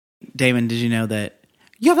Damon, did you know that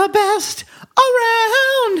you're the best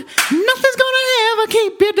around? Nothing's gonna ever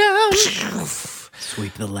keep you down.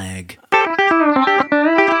 Sweep the leg.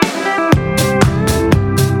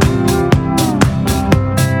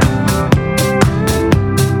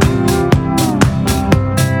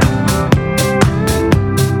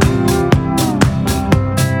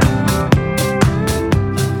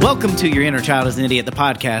 Welcome to Your Inner Child is an Idiot, the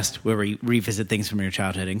podcast where we revisit things from your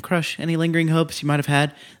childhood and crush any lingering hopes you might have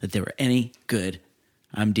had that they were any good.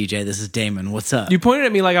 I'm DJ, this is Damon. What's up? You pointed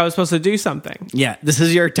at me like I was supposed to do something. Yeah, this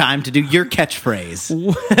is your time to do your catchphrase.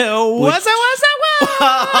 What's up?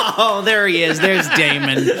 Oh, there he is. There's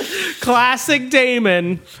Damon. Classic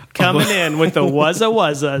Damon coming in with the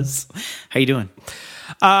wuzza-wuzzas. How you doing?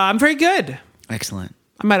 I'm very good. Excellent.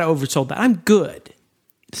 I might have oversold that. I'm good.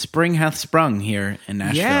 Spring hath sprung here in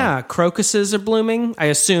Nashville. Yeah, crocuses are blooming. I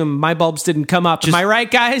assume my bulbs didn't come up. Am I right,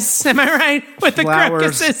 guys? Am I right with the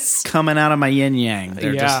crocuses? Coming out of my yin-yang.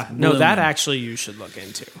 They're just blooming. No, that actually you should look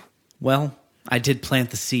into. Well, I did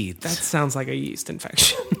plant the seeds. That sounds like a yeast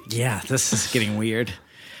infection. Yeah, this is getting weird.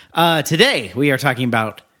 Today, we are talking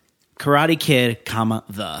about Karate Kid,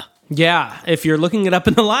 the. Yeah, if you're looking it up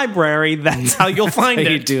in the library, that's how you'll find how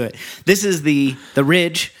it. You do it. This is the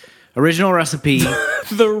Ridge. Original recipe.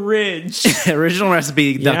 The Ridge. Original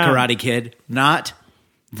recipe, the Karate Kid. Not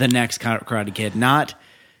the next Karate Kid. Not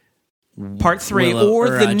Part 3 Willow,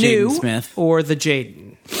 or the new Jaden Smith. Or the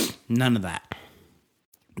Jaden. None of that.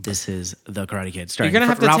 This is the Karate Kid. Starring You're gonna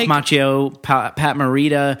have to Ralph take Macchio, Pat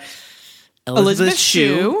Morita, Elizabeth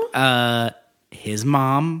Shue, his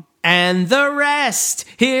mom. And the rest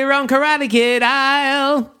here on Karate Kid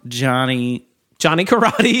Isle. Johnny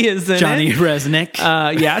Karate is in Johnny it. Resnick.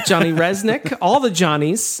 Johnny Resnick. All the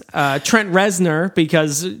Johnnies. Trent Reznor,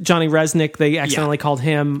 because Johnny Resnick, they accidentally called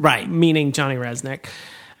him, right, meaning Johnny Resnick.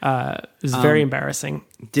 It was very embarrassing.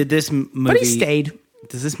 Did this movie... But he stayed.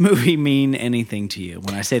 Does this movie mean anything to you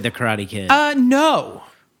when I say the Karate Kid? No.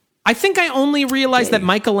 I think I only realized that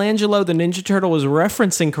Michelangelo, the Ninja Turtle, was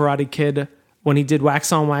referencing Karate Kid when he did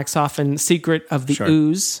Wax On, Wax Off and Secret of the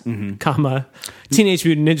Ooze, comma, Teenage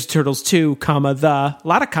Mutant Ninja Turtles 2, comma, a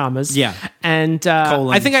lot of commas. Yeah. And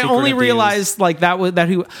Colon, I think I Secret only of the realized like that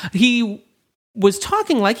he was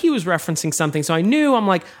talking like he was referencing something. So I knew, I'm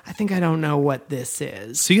like, I think I don't know what this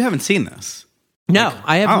is. So you haven't seen this? No,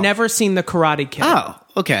 I have never seen the Karate Kid. Oh,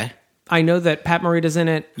 okay. I know that Pat Morita's in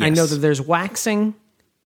it. Yes. I know that there's waxing,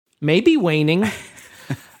 maybe waning.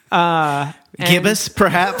 Gibbous,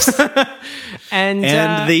 perhaps. and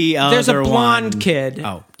the there's a other blonde one. kid.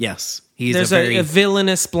 Oh, yes. There's a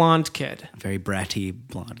villainous blonde kid. Very bratty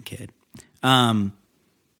blonde kid. Well...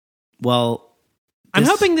 I'm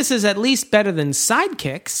hoping this is at least better than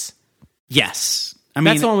Sidekicks. Yes.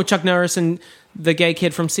 That's the one with Chuck Norris and the gay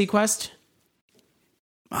kid from Sequest?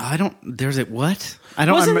 There's a what? I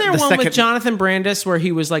don't Wasn't remember there one with Jonathan Brandis where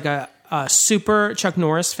he was like a super Chuck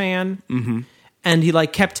Norris fan? Mm-hmm. And he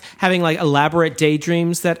like kept having like elaborate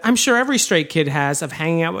daydreams that I'm sure every straight kid has of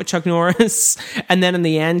hanging out with Chuck Norris. And then in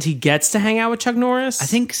the end, he gets to hang out with Chuck Norris. I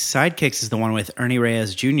think Sidekicks is the one with Ernie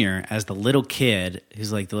Reyes Jr. as the little kid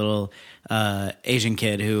who's like the little Asian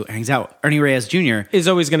kid who hangs out. Ernie Reyes Jr. is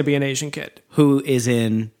always going to be an Asian kid. Who is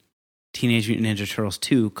in Teenage Mutant Ninja Turtles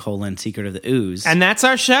 2, Secret of the Ooze. And that's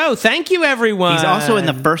our show. Thank you, everyone. He's also in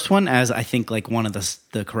the first one as, I think, like one of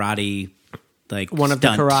the karate... Like one of the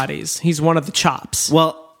karates. He's one of the chops.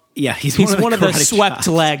 Well, yeah, he's one of the swept chops.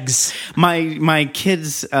 Legs. My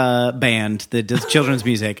kids' band that does children's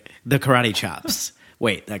music, the Karate Chops.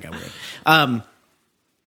 Wait, that got weird.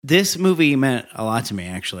 This movie meant a lot to me.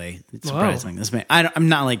 Actually, it's surprising. I'm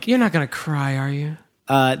not like you're not gonna cry, are you?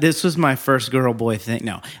 This was my first girl boy thing.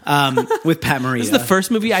 No, with Pat Morita. This is the first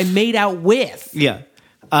movie I made out with. Yeah.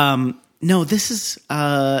 No, this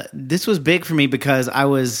was big for me because I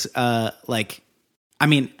was I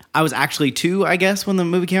was actually 2, I guess, when the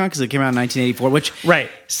movie came out because it came out in 1984, which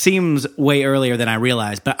seems way earlier than I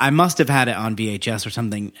realized. But I must have had it on VHS or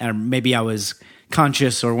something, or maybe I was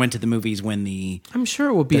conscious or went to the movies when I'm sure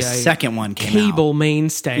it would be the second one came cable out.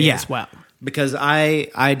 mainstay as well. Because I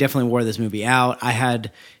definitely wore this movie out. I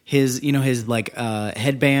had his like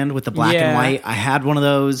headband with the black and white. I had one of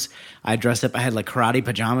those. I dressed up. I had like karate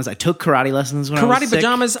pajamas. I took karate lessons when I was sick. Karate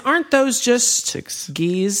pajamas, aren't those just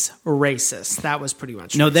geese racist? That was pretty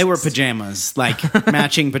much No, racist. they were pajamas, like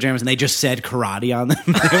matching pajamas, and they just said karate on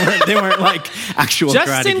them. they weren't like actual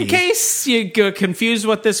just karate in geese. Case you got confused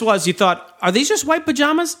what this was, you thought, are these just white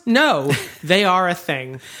pajamas? No, they are a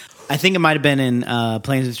thing. I think it might have been in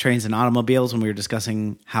Planes, Trains, and Automobiles when we were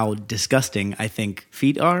discussing how disgusting I think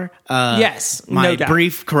feet are. Yes, my no doubt.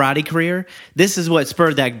 brief karate career. This is what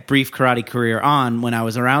spurred that brief karate career on when I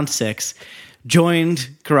was around 6. Joined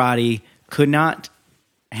karate, could not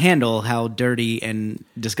handle how dirty and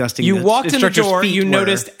disgusting You walked in the door, you were.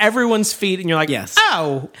 noticed everyone's feet, and you're like, Yes.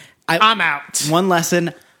 oh, I'm out. One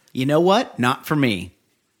lesson, you know what? Not for me.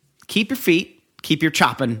 Keep your feet, keep your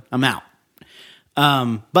chopping, I'm out.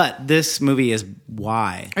 But this movie is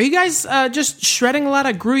why. Are you guys just shredding a lot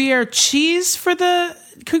of Gruyere cheese for the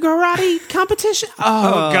karate competition?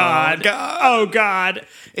 Oh, God. Oh, God.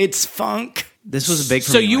 It's funk. This was a big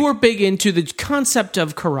for So me, you were big into the concept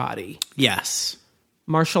of karate. Yes.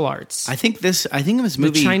 Martial arts. I think this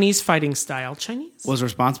movie the Chinese fighting style. Chinese? was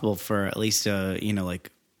responsible for at least,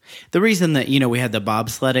 like the reason that, we had the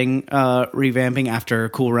bobsledding revamping after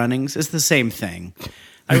Cool Runnings is the same thing.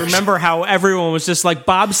 I remember how everyone was just like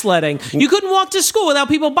bobsledding. You couldn't walk to school without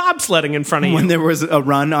people bobsledding in front of you. When there was a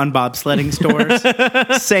run on bobsledding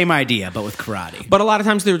stores, same idea, but with karate. But a lot of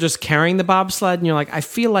times they were just carrying the bobsled, and you're like, I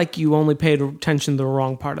feel like you only paid attention to the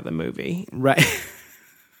wrong part of the movie. Right.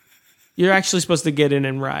 You're actually supposed to get in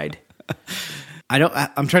and ride.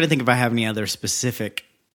 I'm trying to think if I have any other specific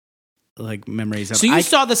like memories of. So you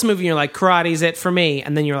saw this movie and you're like, karate's it for me.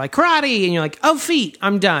 And then you're like, karate, and you're like, oh, feet,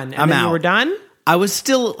 I'm done. And I'm then out. you were done? I was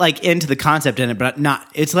still like into the concept in it, but not.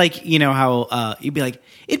 It's like, how you'd be like,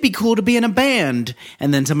 it'd be cool to be in a band,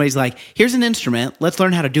 and then somebody's like, here's an instrument, let's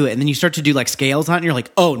learn how to do it, and then you start to do like scales on it, and you're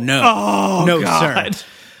like, oh no, no God. sir.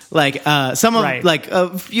 Like some of Right. like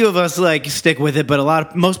a few of us like stick with it,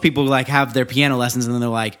 but most people like have their piano lessons, and then they're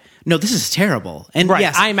like, no, this is terrible. And Right.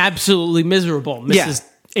 yes, I'm absolutely miserable, Mrs.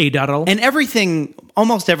 A. Duddle. and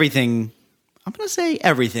almost everything. I'm going to say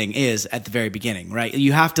everything is at the very beginning, right?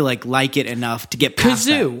 You have to like it enough to get past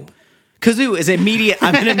Kazoo. that. Kazoo is immediate.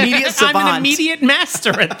 I'm an immediate savant. I'm an immediate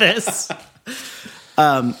master at this.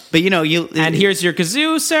 But you And here's your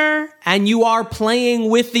kazoo, sir. And you are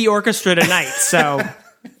playing with the orchestra tonight. So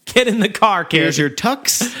get in the car, kid. here's your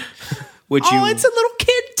tux, which it's a little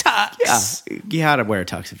kid tux. yeah, you had to wear a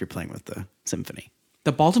tux if you're playing with the symphony.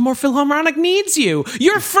 The Baltimore Philharmonic needs you.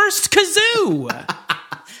 Your first kazoo.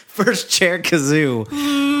 First chair kazoo.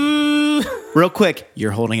 Real quick,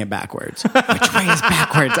 you're holding it backwards. Which way is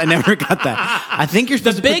backwards? I never got that. I think you're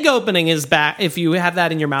supposed The big opening is back. If you have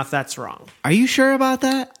that in your mouth, that's wrong. Are you sure about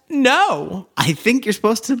that? No. I think you're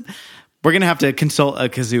supposed to. We're going to have to consult a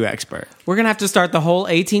kazoo expert. We're going to have to start the whole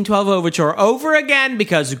 1812 overture over again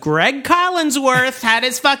because Greg Collinsworth had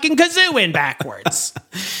his fucking kazoo in backwards.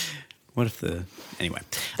 What if Anyway.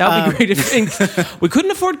 That would be great if we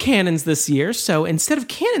couldn't afford cannons this year, so instead of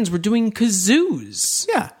cannons, we're doing kazoos.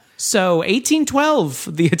 Yeah. So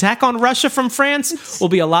 1812, the attack on Russia from France will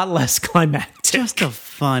be a lot less climactic. Just a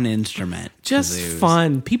fun instrument. Just kazoos.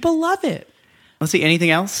 fun. People love it. Let's see,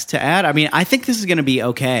 anything else to add? I mean, I think this is going to be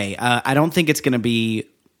okay. I don't think it's going to be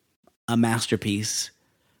a masterpiece.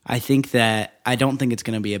 I don't think it's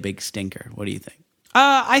going to be a big stinker. What do you think?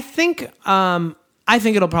 I think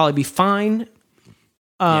it'll probably be fine.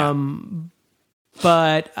 But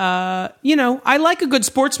I like a good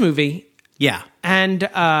sports movie. Yeah. And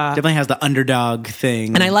Definitely has the underdog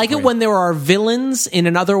thing. And I like it when there are villains in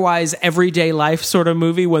an otherwise everyday life sort of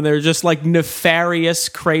movie, when they're just like nefarious,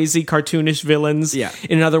 crazy, cartoonish villains. Yeah.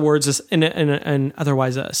 In other words, in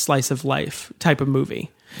otherwise a slice of life type of movie.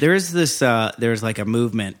 There is this. There's like a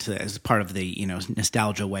movement as part of the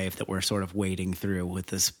nostalgia wave that we're sort of wading through with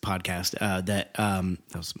this podcast. That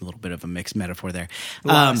was a little bit of a mixed metaphor there. A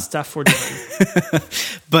lot of stuff we're doing,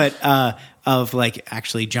 but of like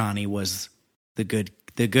actually Johnny was the good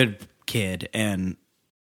kid and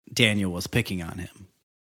Daniel was picking on him.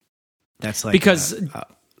 That's like because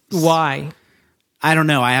why? I don't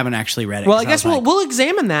know. I haven't actually read it. Well, I guess we'll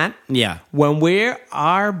examine that. Yeah. When we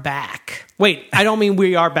are back. Wait, I don't mean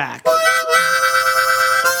we are back.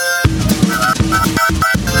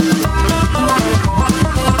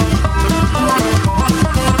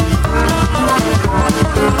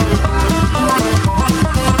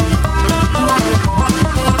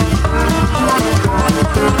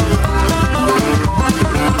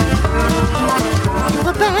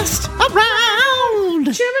 The best around.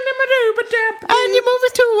 And your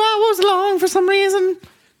movie's 2 hours long for some reason.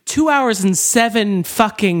 2 hours and 7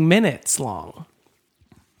 fucking minutes long.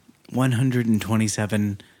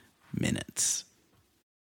 127 minutes.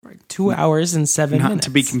 2 hours and 7 minutes. Not to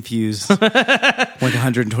be confused with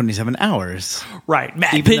 127 hours. Right.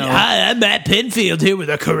 I'm Matt Pinfield here with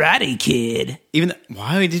a Karate Kid.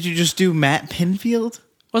 Why did you just do Matt Pinfield?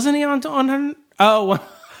 Wasn't he on? Oh,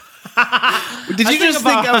 Did you just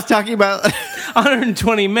think I was talking about?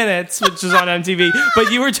 120 minutes, which was on MTV,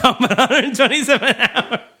 but you were talking about 127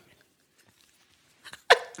 hours.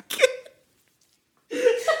 You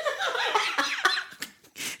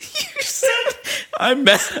said I'm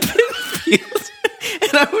Matt Pinfield,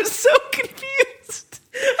 and I was so confused.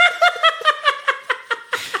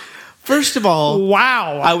 First of all,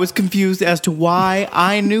 wow, I was confused as to why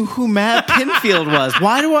I knew who Matt Pinfield was.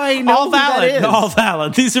 Why do I know who that is? All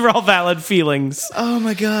valid. These are all valid feelings. Oh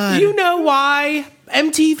my god! You know why?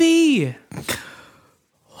 MTV.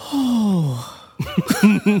 Oh,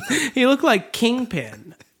 he looked like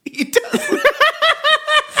Kingpin. He does.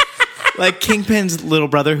 Like Kingpin's little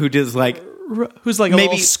brother, who's like a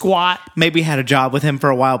little squat. Maybe had a job with him for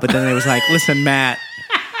a while, but then it was like, listen, Matt.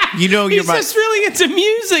 You know He's just really into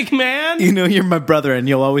music, man. You know you're my brother, and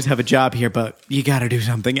you'll always have a job here, but you got to do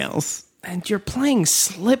something else. And you're playing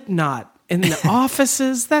Slipknot in the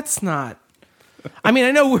offices? That's not... I mean,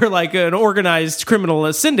 I know we're like an organized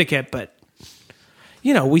criminal syndicate, but,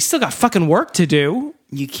 you know, we still got fucking work to do.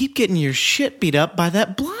 You keep getting your shit beat up by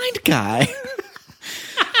that blind guy.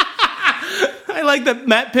 I like that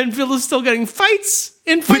Matt Pinfield is still getting fights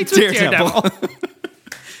with Daredevil.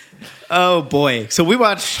 Oh, boy. So we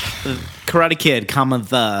watched Karate Kid,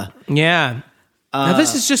 the... Yeah. Now,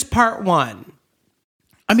 this is just part one.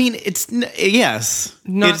 I mean, it's... Yes.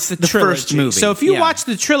 Not it's the first movie. So if you watched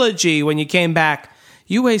the trilogy when you came back,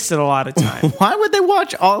 you wasted a lot of time. Why would they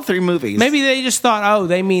watch all three movies? Maybe they just thought,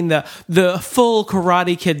 they mean the full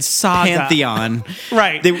Karate Kid saga. Pantheon.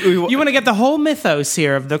 Right. You want to get the whole mythos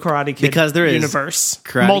here of the Karate Kid because there is universe.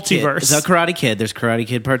 Multiverse. The Karate Kid. There's Karate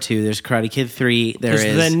Kid Part 2. There's Karate Kid 3. There's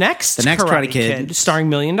the next Karate Kid starring $1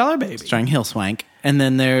 Million Baby. Starring Hillswank. And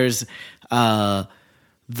then there's the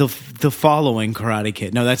following Karate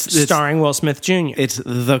Kid. No, that's starring Will Smith Jr. It's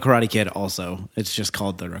the Karate Kid also. It's just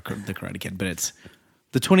called the Karate Kid, but it's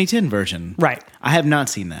the 2010 version. Right. I have not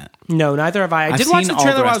seen that. No, neither have I. I did watch the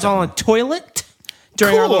trailer while I was on a toilet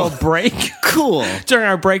during our little break. Cool. During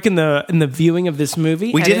our break in the viewing of this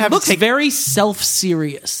movie. It looks very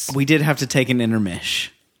self-serious. We did have to take an intermish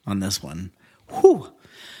on this one. Whew.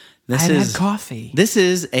 I had coffee. This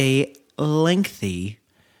is a lengthy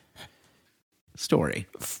story.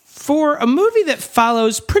 For a movie that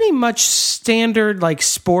follows pretty much standard like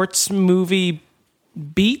sports movie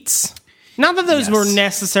beats. Not that those were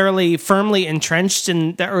necessarily firmly entrenched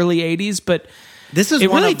in the early 80s, but it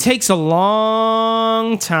really takes a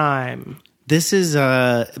long time. This is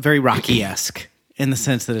very Rocky-esque in the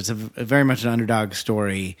sense that it's a very much an underdog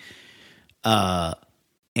story. And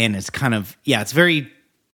it's kind of, it's very,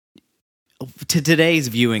 to today's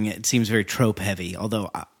viewing, it seems very trope heavy,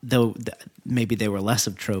 though maybe they were less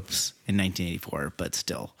of tropes in 1984, but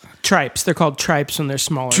still. Tripes. They're called tripes when they're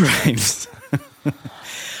smaller. Tripes.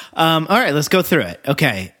 All right, let's go through it.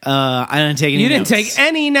 Okay. I didn't take any notes. You didn't take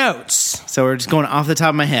any notes. So we're just going off the top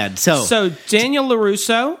of my head. So Daniel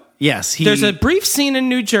LaRusso. Yes. There's a brief scene in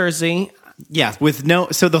New Jersey. Yeah,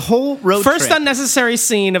 so the whole road First unnecessary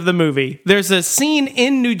scene of the movie. There's a scene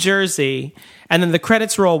in New Jersey, and then the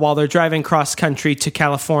credits roll while they're driving cross country to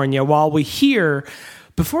California, while we hear,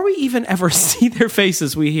 before we even ever see their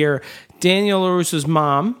faces, we hear Daniel LaRusso's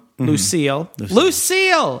mom, Lucille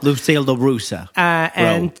LaRusso.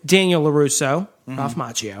 And Daniel LaRusso, Ralph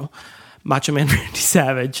Macchio, Macho Man Randy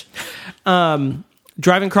Savage,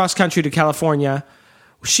 driving cross country to California.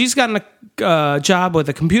 She's gotten a job with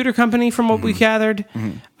a computer company, from what we gathered,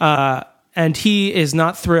 and he is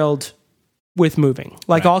not thrilled with moving,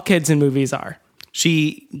 like all kids in movies are.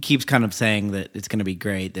 She keeps kind of saying that it's going to be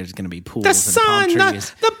great. There's going to be pools. The sun,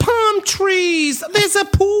 the palm trees. There's a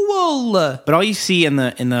pool. But all you see in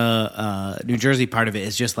the New Jersey part of it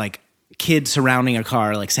is just like kids surrounding a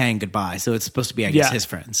car, like saying goodbye. So it's supposed to be, I guess, his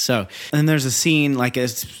friends. So, and then there's a scene like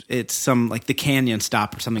it's some like the canyon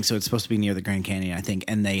stop or something. So it's supposed to be near the Grand Canyon, I think.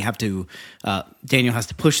 And they have to, Daniel has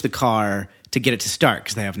to push the car to get it to start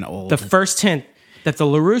because they have an old. The first hint that the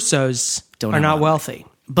LaRussos are not wealthy.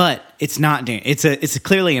 But it's not. It's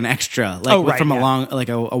clearly an extra, from a long, like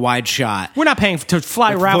a wide shot. We're not paying to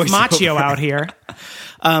fly Ralph Macchio out here.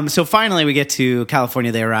 So finally, we get to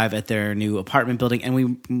California. They arrive at their new apartment building, and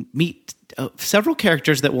we meet several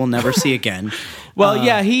characters that we'll never see again. Well,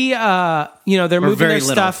 they're moving their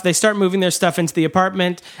stuff. They start moving their stuff into the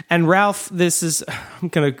apartment, and Ralph, Daniel,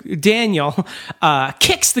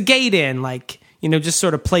 kicks the gate in, just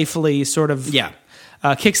sort of playfully,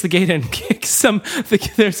 kicks the gate in,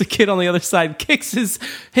 there's a kid on the other side,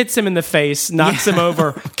 hits him in the face, knocks him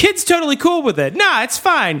over. Kid's totally cool with it. Nah, it's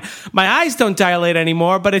fine. My eyes don't dilate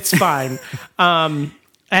anymore, but it's fine.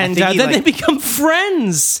 And then they become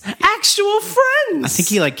friends, actual friends. I think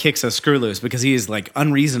he like kicks a screw loose because he is like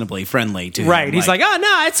unreasonably friendly to him. Right. He's like, oh,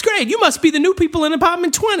 no, it's great. You must be the new people in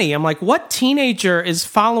apartment 20. I'm like, what teenager is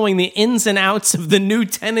following the ins and outs of the new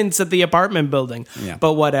tenants at the apartment building? Yeah.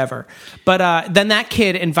 But whatever. But then that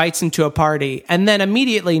kid invites him to a party, and then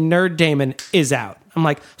immediately Nerd Damon is out. I'm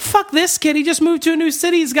like, fuck this kid. He just moved to a new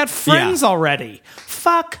city. He's got friends already.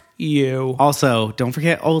 Fuck you. Also, don't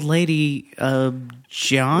forget old lady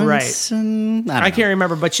Johnson. Right. I can't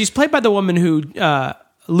remember, but she's played by the woman who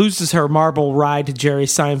loses her marble ride to Jerry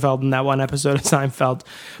Seinfeld in that one episode of Seinfeld.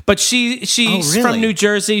 But she's from New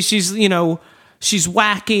Jersey. She's, she's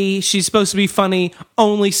wacky. She's supposed to be funny.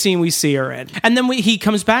 Only scene we see her in. And then he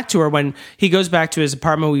comes back to her when he goes back to his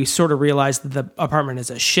apartment. We sort of realize that the apartment is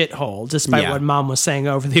a shithole, despite what Mom was saying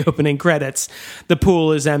over the opening credits. The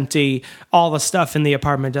pool is empty. All the stuff in the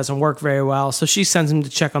apartment doesn't work very well. So she sends him to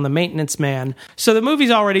check on the maintenance man. So the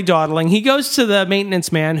movie's already dawdling. He goes to the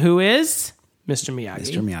maintenance man, who is Mr. Miyagi.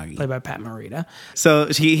 Mr. Miyagi. Played by Pat Morita. So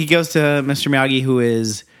he goes to Mr. Miyagi, who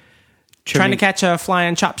is trying to catch a fly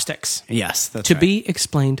on chopsticks. Yes, that's to be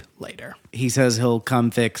explained later. He says he'll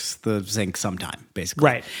come fix the sink sometime, basically.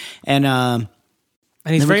 Right.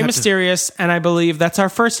 And he's very mysterious, and I believe that's our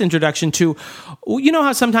first introduction to, you know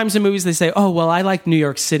how sometimes in movies they say, oh, well, I like New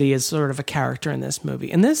York City as sort of a character in this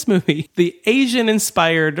movie. In this movie, the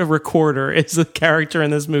Asian-inspired recorder is the character in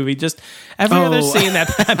this movie. Just every other scene that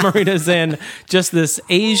Pat Morita's in, just this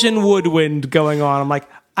Asian woodwind going on. I'm like,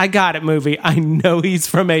 I got it, movie. I know he's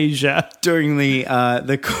from Asia. During the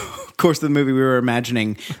course of the movie, we were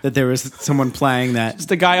imagining that there was someone playing that.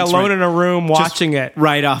 Just a guy alone in a room watching it.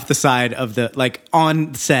 Right off the side of the, like,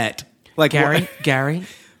 on set. Like Gary,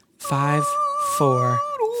 5, 4,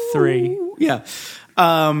 3. Yeah.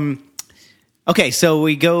 Okay, so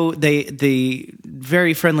we go, the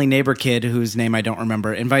very friendly neighbor kid, whose name I don't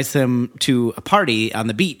remember, invites them to a party on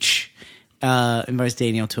the beach. Invites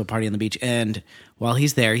Daniel to a party on the beach, and while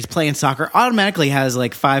he's there, he's playing soccer. Automatically has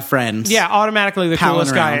like 5 friends. Yeah, automatically the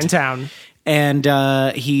coolest guy in town. And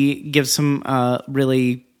he gives some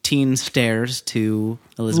really teen stares to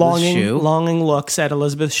Elizabeth Shue. Longing looks at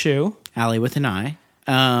Elizabeth Shue. Allie with an eye.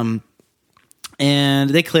 And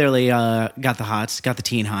they clearly got the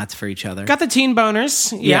teen hots for each other. Got the teen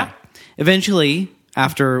boners. Yeah. Eventually,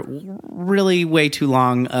 after really way too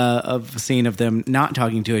long of a scene of them not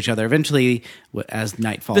talking to each other, eventually, as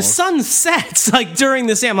night falls, the sun sets. Like during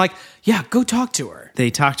this, I'm like, yeah, go talk to her. They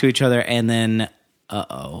talk to each other, and then,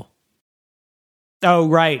 oh,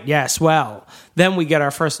 right, yes. Well, then we get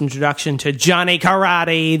our first introduction to Johnny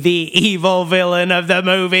Karate, the evil villain of the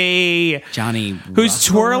movie. Johnny, who's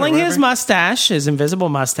twirling his mustache, his invisible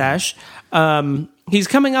mustache. He's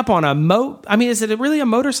coming up on is it really a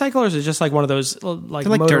motorcycle, or is it just like one of those like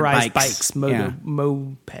motorized bikes?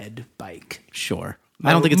 Moped bike. Sure.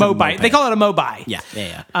 I don't think it's a moped. They call it a mobi.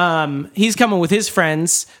 Yeah. He's coming with his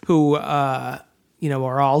friends who,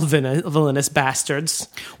 are all villainous bastards.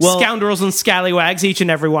 Well, scoundrels and scallywags, each and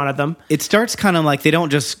every one of them. It starts kind of like they don't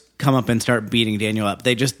just come up and start beating Daniel up.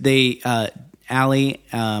 Allie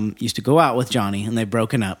used to go out with Johnny, and they've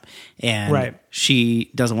broken up, and she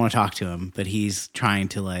doesn't want to talk to him, but he's trying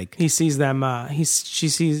to like. He sees them. He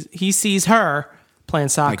sees her playing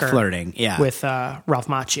soccer, like flirting, with Ralph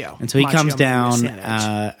Macchio. And so he comes down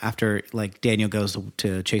after like Daniel goes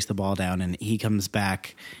to chase the ball down, and he comes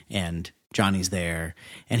back, and Johnny's there,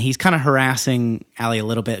 and he's kind of harassing Allie a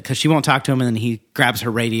little bit because she won't talk to him, and then he grabs her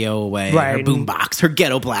radio away, her boombox, her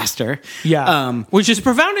ghetto blaster. Yeah. Which is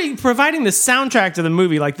providing the soundtrack to the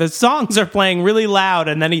movie. Like, the songs are playing really loud,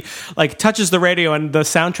 and then he, like, touches the radio, and the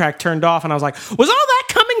soundtrack turned off, and I was like, was all that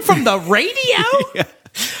coming from the radio? Yeah.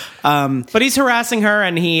 But he's harassing her,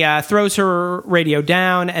 and he throws her radio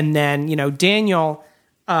down, and then, Daniel...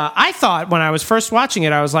 I thought when I was first watching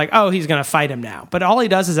it, I was like, oh, he's going to fight him now. But all he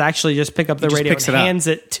does is actually just pick up the radio and hands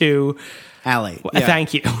it to Allie. Yeah.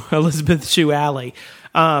 Thank you, Elizabeth Shue Allie.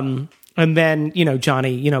 And then,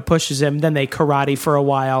 Johnny, pushes him. Then they karate for a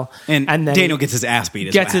while. And then Daniel gets his ass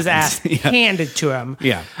beat. Handed to him.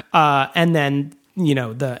 Yeah. And then,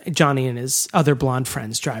 the Johnny and his other blonde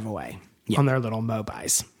friends drive away on their little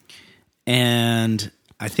mobis. And...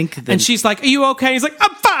 I think and she's like, are you okay? He's like,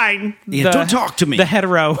 I'm fine. Yeah, don't talk to me. The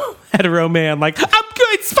hetero man, like, I'm good,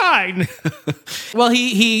 it's fine. Well,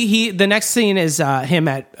 he the next scene is him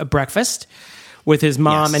at breakfast with his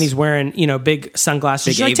mom, and he's wearing, big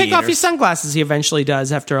sunglasses. She's like, take off your sunglasses. He eventually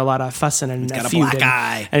does after a lot of fussing and he's got a black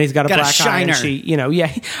eye. And he's got a black eye. And she,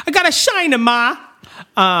 I got a shiner, Ma.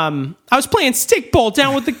 I was playing stickball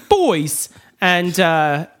down with the boys. And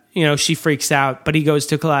she freaks out, but he goes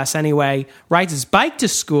to class anyway, rides his bike to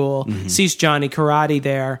school, sees Johnny Karate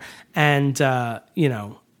there, and,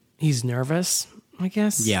 he's nervous, I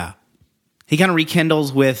guess. Yeah. He kind of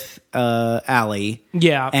rekindles with Allie.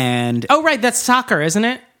 Yeah. And... Oh, right, that's soccer, isn't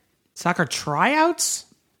it? Soccer tryouts?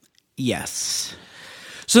 Yes.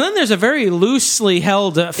 So then there's a very loosely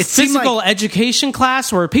held physical education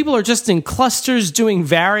class where people are just in clusters doing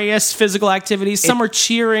various physical activities. Some are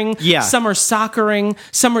cheering, some are soccering,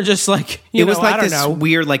 some are just like, it was like this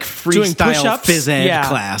weird like freestyle phys ed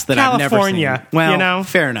class that California, I've never seen. Well,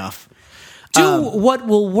 fair enough. Do what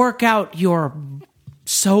will work out your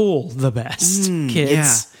soul the best, kids.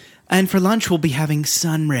 Yeah. And for lunch, we'll be having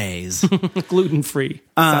sun rays. Gluten-free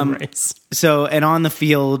sun rays. So, and on the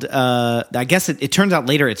field, I guess it turns out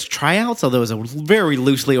later it's tryouts, although it was a very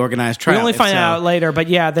loosely organized tryout. We only find out later, but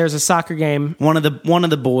yeah, there's a soccer game. One of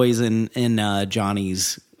the boys in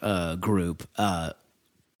Johnny's group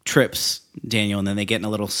trips Daniel, and then they get in a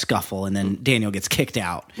little scuffle, and then Daniel gets kicked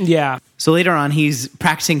out. Yeah. So later on, he's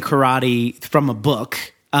practicing karate from a book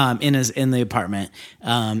in the apartment,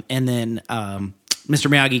 and then... Mr.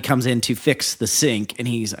 Miyagi comes in to fix the sink, and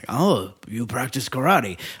he's like, "Oh, you practice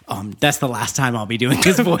karate." That's the last time I'll be doing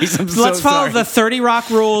his voice. Let's follow the 30 Rock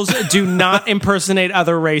rules. Do not impersonate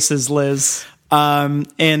other races, Liz.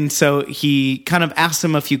 And so he kind of asked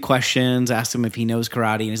him a few questions, asked him if he knows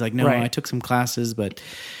karate, and he's like, "No, I took some classes, but."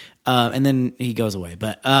 And then he goes away.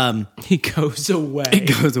 But he goes away.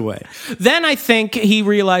 It goes away. Then I think he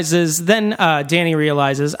realizes. Then Danny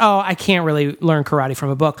realizes, "Oh, I can't really learn karate from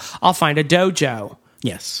a book. I'll find a dojo."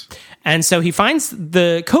 Yes. And so he finds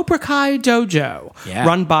the Cobra Kai dojo,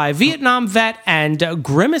 run by Vietnam vet and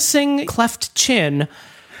grimacing cleft chin.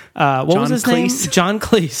 What was his name? John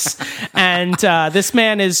Cleese. And this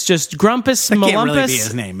man is just Grumpus Molumpus. That can't really be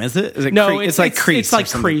his name, is it? No, it's like Crease. It's like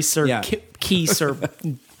Crease or Keese or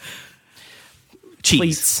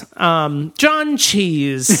Cheese. John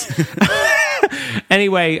Cheese.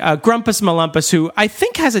 Anyway, Grumpus Molumpus, who I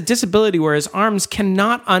think has a disability where his arms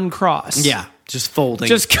cannot uncross. Yeah. Just folding.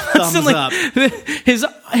 Just constantly. Thumbs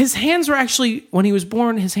up. His hands were actually, when he was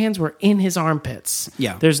born, his hands were in his armpits.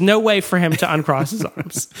 Yeah. There's no way for him to uncross his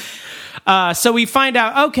arms. So we find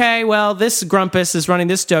out, okay, well, this Grumpus is running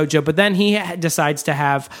this dojo, but then he decides to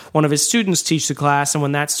have one of his students teach the class, and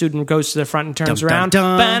when that student goes to the front and turns around,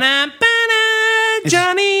 Johnny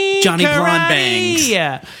Blonde Bangs.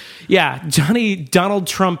 Yeah, Johnny Donald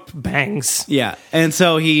Trump Bangs. Yeah, and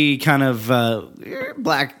so he kind of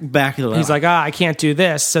back. He's like, I can't do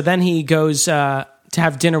this. So then he goes to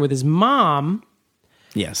have dinner with his mom.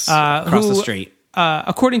 Yes, across the street.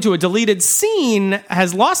 According to a deleted scene,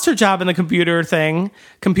 has lost her job in the computer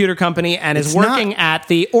company, and is working at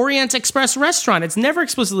the Orient Express restaurant. It's never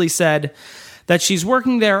explicitly said that she's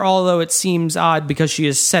working there, although it seems odd because she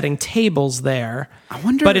is setting tables there. I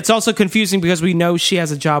wonder... But it's also confusing because we know she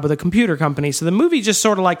has a job with a computer company. So the movie just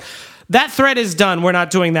sort of like, that thread is done. We're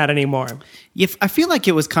not doing that anymore. I feel like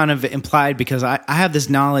it was kind of implied because I have this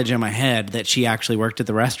knowledge in my head that she actually worked at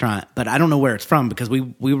the restaurant, but I don't know where it's from because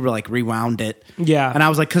we were like rewound it. Yeah. And I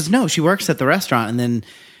was like, because no, she works at the restaurant. And then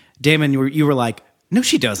Damon, you were like, no,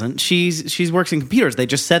 she doesn't. She's works in computers. They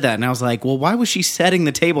just said that. And I was like, well, why was she setting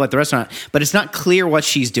the table at the restaurant? But it's not clear what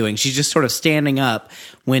she's doing. She's just sort of standing up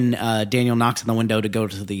when Daniel knocks on the window to go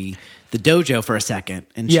to the dojo for a second.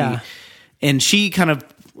 And she kind of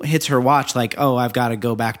hits her watch like, oh, I've got to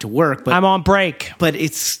go back to work. But I'm on break. But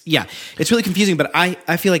it's really confusing. But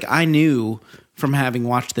I feel like I knew from having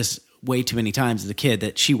watched this way too many times as a kid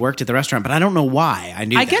that she worked at the restaurant, but I don't know why I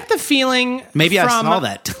knew that. I get the feeling maybe I saw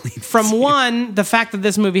that from one, the fact that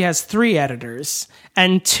this movie has 3 editors,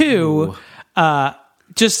 and 2,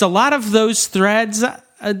 just a lot of those threads.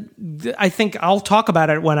 I think I'll talk about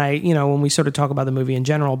it when we sort of talk about the movie in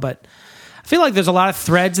general, but I feel like there's a lot of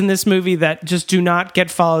threads in this movie that just do not get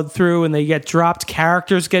followed through, and they get dropped.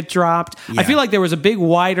 Characters get dropped. Yeah. I feel like there was a big,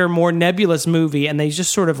 wider, more nebulous movie, and they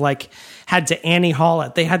just sort of like had to Annie Hall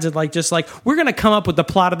it. They had to we're going to come up with the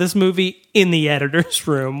plot of this movie in the editor's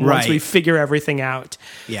room once we figure everything out.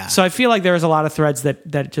 Yeah. So I feel like there's a lot of threads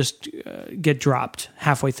that just get dropped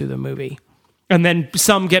halfway through the movie, and then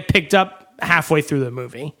some get picked up halfway through the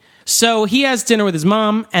movie. So he has dinner with his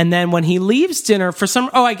mom, and then when he leaves dinner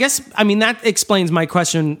that explains my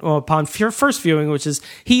question upon first viewing, which is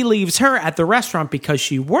he leaves her at the restaurant because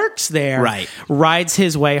she works there, rides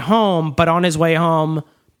his way home, but on his way home,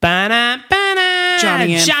 Johnny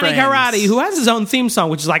Karate, who has his own theme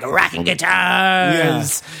song, which is like rocking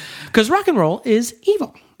guitars, because rock and roll is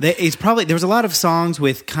evil. There was a lot of songs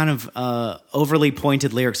with kind of overly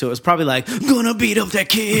pointed lyrics, so it was probably like, gonna beat up that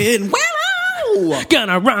kid, no!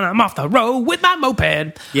 Gonna run him off the road with my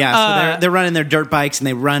moped. Yeah, so they're running their dirt bikes, and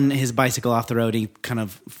they run his bicycle off the road. He kind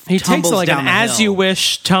of takes like down an the as hill. you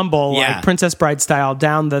wish tumble, like Princess Bride style,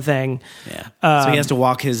 down the thing. Yeah. So he has to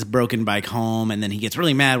walk his broken bike home, and then he gets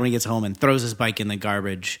really mad when he gets home and throws his bike in the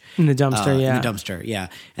garbage. In the dumpster, In the dumpster, yeah.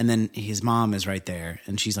 And then his mom is right there,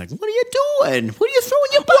 and she's like, "What are you doing? What are you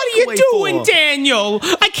throwing your bike What are you away doing, for?" Daniel?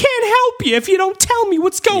 I can't help you if you don't tell me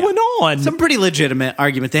what's going on. Some pretty legitimate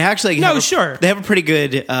argument. They actually have They have a pretty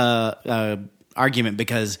good argument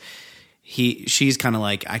because she's kind of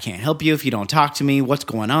like, I can't help you if you don't talk to me. What's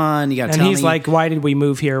going on? You got to tell me. And he's like, why did we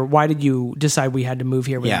move here? Why did you decide we had to move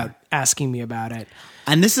here without asking me about it?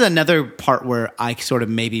 And this is another part where I sort of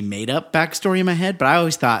maybe made up backstory in my head, but I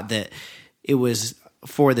always thought that it was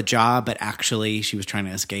for the job, but actually she was trying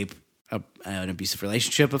to escape an abusive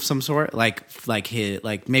relationship of some sort, like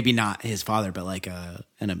maybe not his father, but like a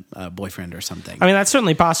boyfriend or something. I mean, that's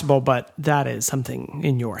certainly possible, but that is something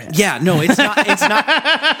in your head. Yeah, no, it's not.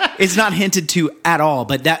 It's not hinted to at all.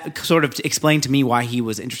 But that sort of explained to me why he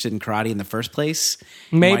was interested in karate in the first place.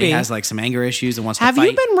 Maybe why he has like some anger issues and wants to fight. fight.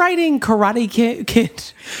 Have you been writing Karate Kid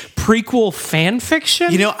prequel fan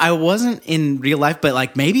fiction? You know, I wasn't in real life, but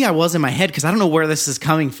like maybe I was in my head because I don't know where this is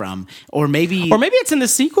coming from, or maybe it's in the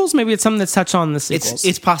sequels. Maybe it's something that's touched on in the sequels.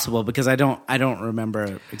 It's possible because I don't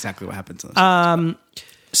remember exactly what happens in this.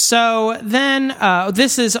 So then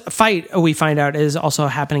this is a fight we find out is also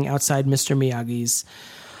happening outside Mr. Miyagi's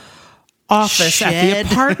office at the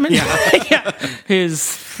apartment. His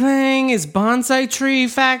thing, his bonsai tree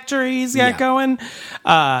factory he's got going.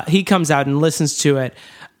 He comes out and listens to it.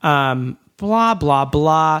 Blah blah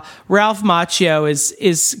blah. Ralph Macchio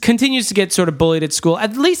is continues to get sort of bullied at school,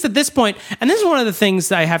 at least at this point. And this is one of the things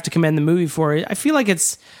that I have to commend the movie for. I feel like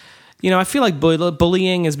it's, I feel like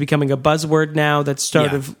bullying is becoming a buzzword now that's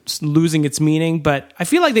sort of losing its meaning. But I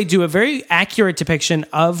feel like they do a very accurate depiction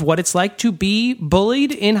of what it's like to be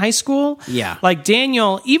bullied in high school. Yeah, like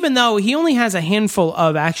Daniel, even though he only has a handful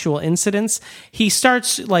of actual incidents, he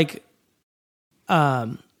starts like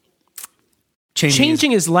changing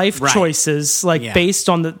his life choices, based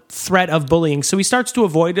on the threat of bullying. So he starts to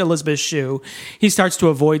avoid Elizabeth Shue. He starts to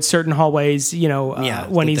avoid certain hallways,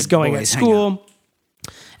 when he's going at school.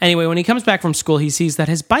 Anyway, when he comes back from school, he sees that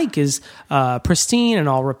his bike is pristine and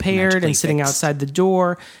all repaired and sitting outside the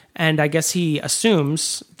door. And I guess he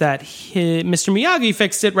assumes that Mr. Miyagi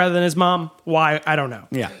fixed it rather than his mom. Why? I don't know.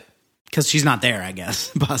 Yeah. Because she's not there, I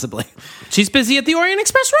guess, possibly. She's busy at the Orient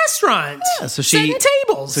Express restaurant. Yeah, setting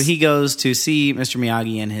tables. So he goes to see Mr.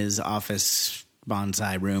 Miyagi in his office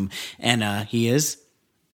bonsai room, and he is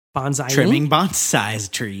trimming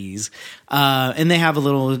bonsai trees. And they have a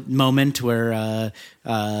little moment where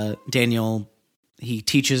Daniel, he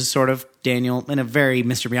teaches sort of Daniel in a very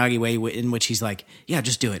Mr. Miyagi way in which he's like, yeah,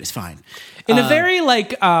 just do it. It's fine. In a very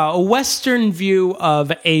Western view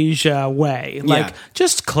of Asia way. Like,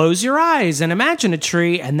 just close your eyes and imagine a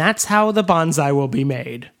tree, and that's how the bonsai will be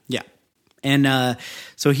made. Yeah. And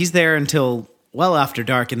so he's there until well after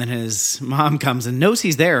dark, and then his mom comes and knows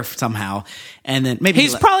he's there somehow. And then maybe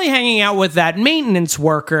he's probably hanging out with that maintenance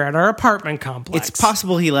worker at our apartment complex. It's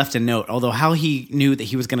possible he left a note, although how he knew that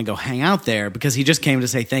he was going to go hang out there because he just came to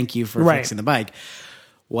say thank you for fixing the bike.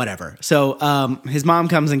 Whatever. So his mom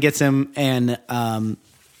comes and gets him, and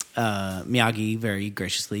Miyagi very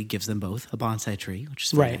graciously gives them both a bonsai tree, which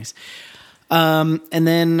is very nice. And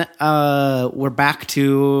then we're back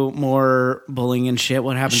to more bullying and shit.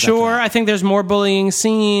 What happens after that? I think there's more bullying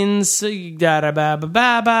scenes. And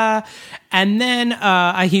then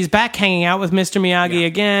he's back hanging out with Mr. Miyagi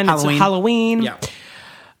again. Halloween. It's Halloween. Yeah.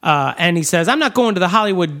 And he says, I'm not going to the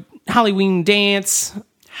Halloween dance.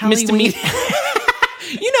 Mr. Miyagi.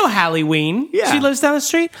 You know Halloween. Yeah. She lives down the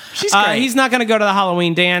street. She's great. He's not going to go to the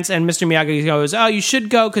Halloween dance, and Mr. Miyagi goes, oh, you should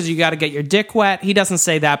go because you got to get your dick wet. He doesn't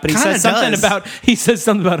say that, but he says something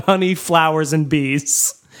about honey, flowers, and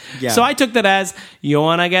bees. Yeah. So I took that as, you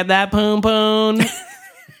want to get that poon poon?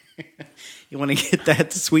 You want to get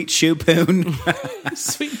that sweet shoe poon?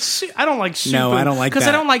 Sweet shoe? I don't like shoe No, poon, I don't like that. because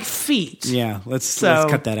I don't like feet. Yeah, let's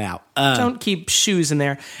cut that out. Don't keep shoes in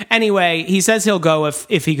there. Anyway, he says he'll go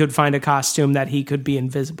if he could find a costume that he could be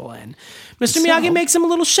invisible in. Mr. Miyagi makes him a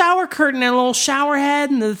little shower curtain and a little shower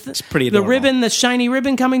head and it's pretty adorable. The shiny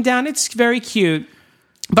ribbon coming down. It's very cute.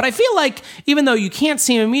 But I feel like even though you can't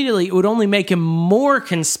see him immediately, it would only make him more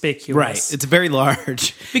conspicuous. Right. It's very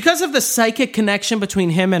large. Because of the psychic connection between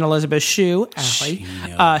him and Elizabeth Shue, Allie,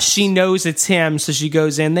 she knows it's him, so she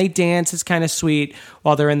goes in. They dance. It's kind of sweet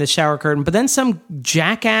while they're in the shower curtain. But then some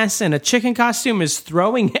jackass in a chicken costume is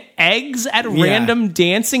throwing eggs at random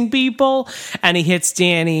dancing people, and he hits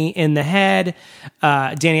Danny in the head.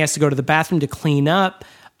 Danny has to go to the bathroom to clean up.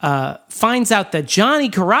 Finds out that Johnny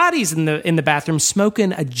Karate's in the bathroom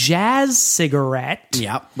smoking a jazz cigarette.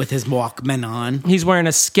 Yeah, with his Walkman on. He's wearing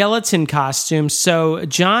a skeleton costume. So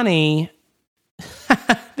Johnny,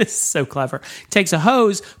 this is so clever, takes a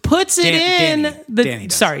hose, puts it in Danny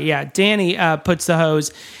puts the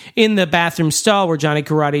hose in the bathroom stall where Johnny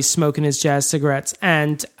Karate's smoking his jazz cigarettes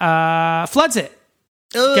and floods it.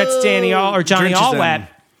 Gets Johnny all wet.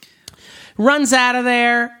 Runs out of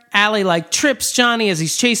there. Allie trips Johnny as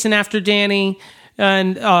he's chasing after Danny,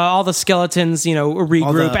 and all the skeletons,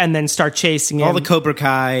 regroup and then start chasing him. All the Cobra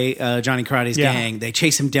Kai, Johnny Karate's gang, they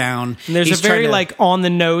chase him down. And there's a very on the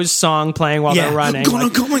nose song playing while they're running. I'm gonna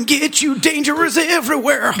come and get you, danger is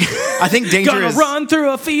everywhere. I think danger gonna run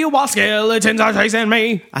through a field while skeletons are chasing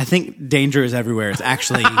me. I think danger is everywhere is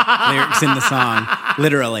actually lyrics in the song,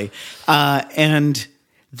 literally. And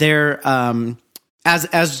they're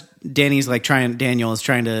as Daniel is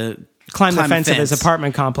trying to climb the fence of his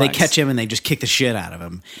apartment complex. They catch him and they just kick the shit out of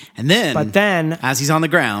him. And then, as he's on the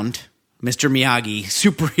ground, Mr. Miyagi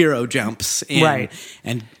superhero jumps in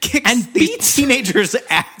and kicks and beats teenagers'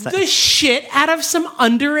 ass. The shit out of some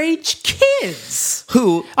underage kids.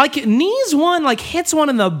 Who knees one, hits one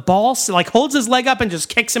in the ball, holds his leg up and just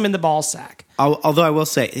kicks him in the ball sack. Although I will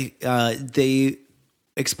say, they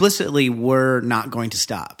explicitly were not going to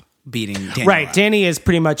stop beating Danny. Right. Up. Danny is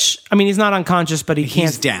pretty much, he's not unconscious, but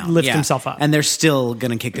he's can't lift himself up. And they're still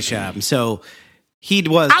going to kick the shit out of him. So he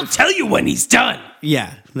was... I'll tell you when he's done.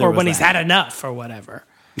 Yeah. Or when he's had enough or whatever.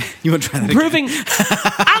 You want to try that Proving...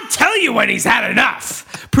 I'll tell you when he's had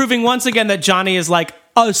enough. Proving once again that Johnny is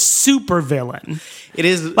a super villain. It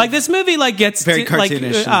is... this movie gets... Very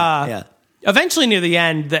cartoonish. Yeah. Eventually, near the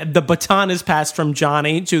end, the baton is passed from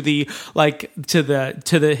Johnny to his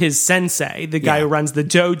sensei, the guy who runs the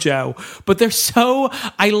dojo. But they're so,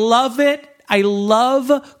 I love it. I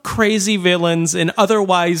love crazy villains in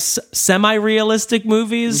otherwise semi-realistic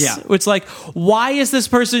movies. Yeah, it's why is this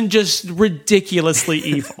person just ridiculously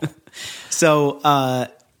evil? So, Mr.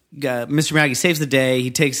 Miyagi saves the day. He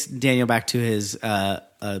takes Daniel back to his office.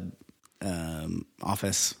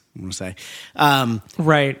 I'm going to say.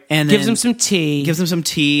 Right. And gives him some tea.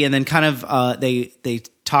 And then kind of they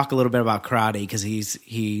talk a little bit about karate because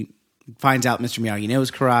he finds out Mr. Miyagi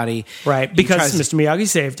knows karate. Right. Because Mr. Miyagi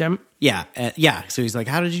saved him. Yeah. So he's like,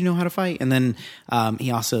 how did you know how to fight? And then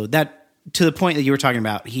he also, to the point that you were talking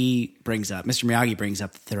about, Mr. Miyagi brings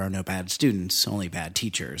up that there are no bad students, only bad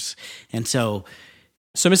teachers. And so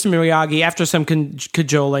Mr. Miyagi, after some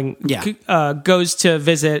cajoling, goes to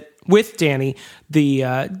visit with Danny the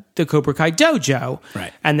Cobra Kai dojo,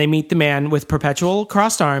 right? And they meet the man with perpetual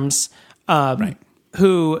crossed arms,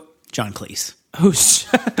 who John Cleese, who's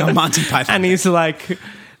the Monty Python, and he's like,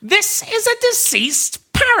 "This is a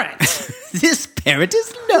deceased parrot. This parrot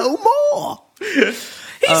is no more.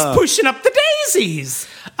 He's pushing up the daisies."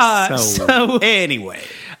 So anyway,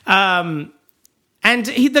 and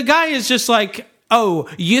the guy is just like, "Oh,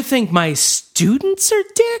 you think my students are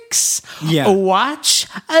dicks? Yeah. Watch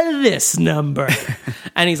this number."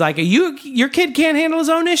 And he's like, your kid can't handle his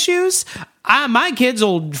own issues? My kids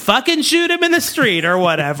will fucking shoot him in the street or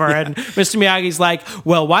whatever. Yeah. And Mr. Miyagi's like,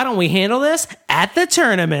 well, why don't we handle this at the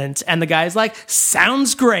tournament? And the guy's like,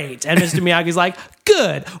 sounds great. And Mr. Miyagi's like,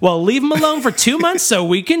 good. Well, leave him alone for 2 months so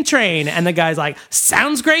we can train. And the guy's like,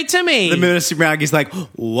 sounds great to me. The Mr. Miyagi's like,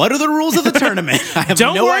 what are the rules of the tournament? I have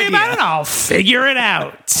Don't no worry idea. about it. I'll figure it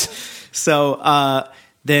out. So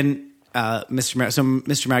then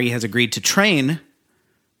Mr. Miyagi has agreed to train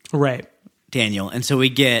Daniel. And so we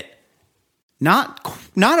get not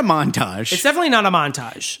a montage. It's definitely not a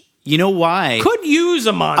montage. You know why? Could use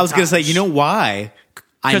a montage. I was going to say, you know why?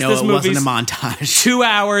 I know it wasn't a montage. 2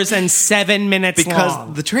 hours and 7 minutes because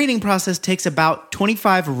long. The training process takes about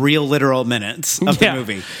 25 real literal minutes of the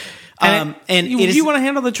movie. And you want to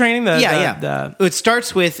handle the training? It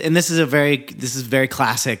starts with, and this is very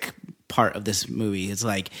classic part of this movie. It's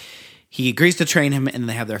like he agrees to train him, and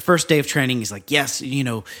they have their first day of training. He's like, yes,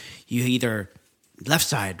 you either left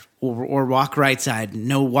side or walk right side.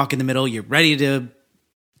 No, walk in the middle. You're ready to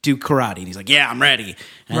do karate. And he's like, yeah, I'm ready.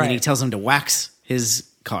 And then he tells him to wax his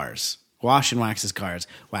cars wash and wax his cars.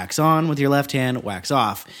 Wax on with your left hand, wax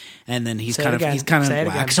off. And then he's kind of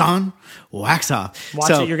wax on, wax off.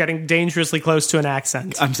 Watch it, you're getting dangerously close to an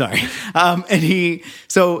accent. I'm sorry. And he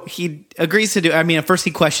agrees to do, at first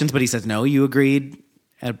he questions, but he says, no, you agreed.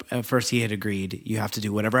 At first, he had agreed. You have to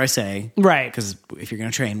do whatever I say, right? Because if you're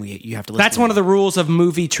going to train, you have to listen. That's one of the rules of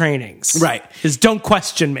movie trainings, right? Is don't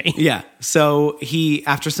question me. Yeah. So he,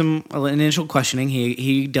 after some initial questioning,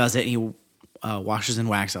 he does it. He washes and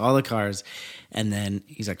waxes all the cars, and then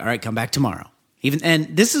he's like, "All right, come back tomorrow."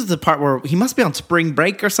 And this is the part where he must be on spring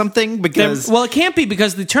break or something because it can't be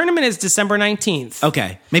because the tournament is December 19th.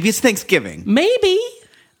 Okay, maybe it's Thanksgiving. Maybe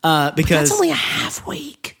because that's only a half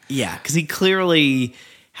week. Yeah, because he clearly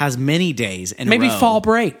has many days in a row. Fall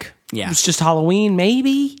break. Yeah. It's just Halloween,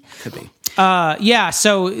 maybe. Could be. So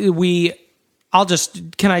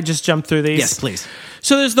can I just jump through these? Yes, please.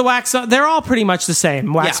 So there's the wax on. They're all pretty much the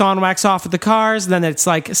same. Wax on, wax off with the cars. Then it's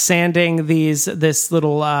like sanding this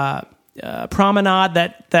little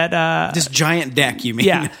promenade that this giant deck, you mean?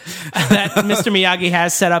 Yeah, that Mr. Miyagi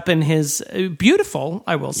has set up in his beautiful,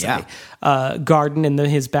 I will say, garden in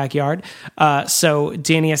his backyard. So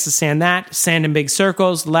Danny has to sand in big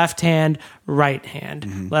circles, left hand, right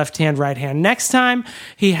hand, left hand, right hand. Next time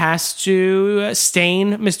he has to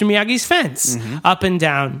stain Mr. Miyagi's fence, up and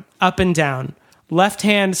down, left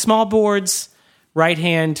hand, small boards, right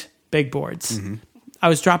hand, big boards. I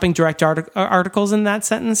was dropping direct articles in that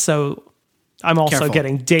sentence, so I'm also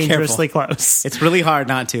getting dangerously close. It's really hard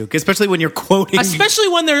not to, especially when you're quoting. Especially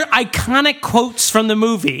when they're iconic quotes from the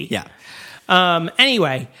movie. Yeah.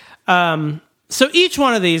 Anyway, so each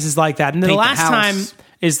one of these is like that. And the last time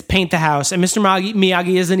is paint the house. And Mr.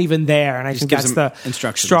 Miyagi isn't even there. And I think that's the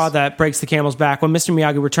straw that breaks the camel's back. When Mr.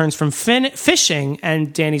 Miyagi returns from fishing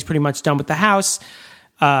and Danny's pretty much done with the house,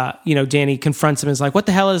 Danny confronts him and is like, what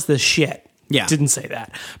the hell is this shit? Yeah. Didn't say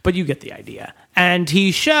that, but you get the idea. And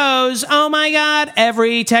he shows, oh my God,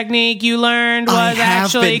 every technique you learned was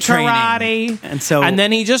actually karate. And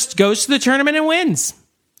then he just goes to the tournament and wins.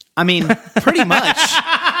 I mean, pretty much.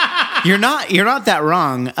 You're not that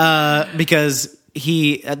wrong, because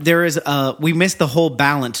we missed the whole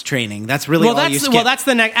balance training. That's really all you skip. Well, that's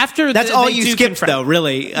the next after. That's all you skipped, though.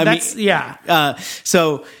 Really,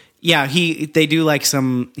 Yeah, they do like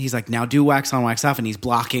he's like, now do wax on, wax off, and he's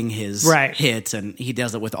blocking his hits, and he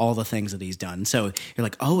does it with all the things that he's done. So you're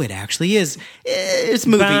like, oh, it actually is. It's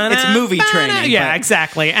movie training. Yeah,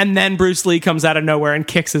 exactly. And then Bruce Lee comes out of nowhere and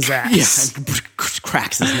kicks his ass. Yeah, and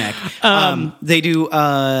cracks his neck. They do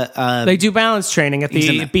balance training at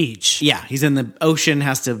the beach. Yeah, he's in the ocean,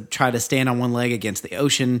 has to try to stand on one leg against the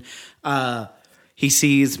ocean. He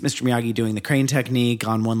sees Mr. Miyagi doing the crane technique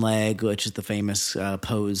on one leg, which is the famous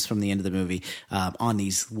pose from the end of the movie, on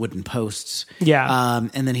these wooden posts. Yeah.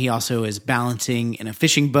 And then he also is balancing in a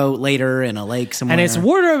fishing boat later in a lake somewhere. And his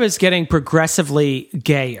wardrobe is getting progressively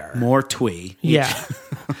gayer. More twee. Yeah.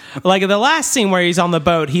 Like in the last scene where he's on the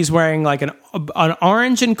boat, he's wearing like an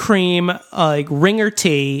orange and cream like ringer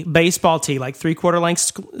tee, baseball tee, like 3/4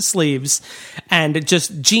 length sleeves, and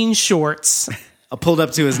just jean shorts. Pulled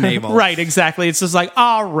up to his navel. Right, exactly. It's just like,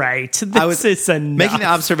 all right, this is enough. Making the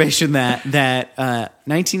observation that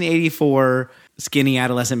 1984 skinny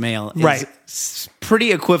adolescent male is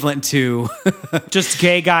pretty equivalent to just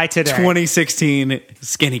gay guy today. 2016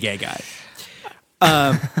 skinny gay guy.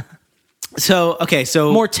 So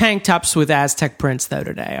more tank tops with Aztec prints though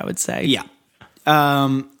today, I would say. Yeah.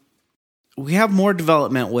 We have more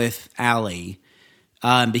development with Allie.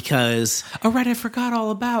 Because I forgot all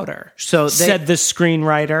about her. So said the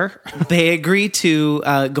screenwriter. They agree to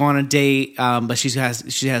go on a date, but she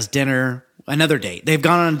has dinner. Another date. They've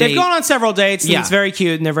gone on a date. They've gone on several dates, and it's very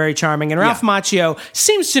cute, and they're very charming. And Ralph Macchio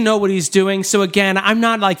seems to know what he's doing. So again, I'm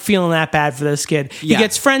not like feeling that bad for this kid. He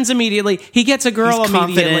gets friends immediately. He gets a girl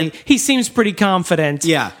immediately. He seems pretty confident.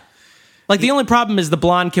 Yeah. Like, the only problem is the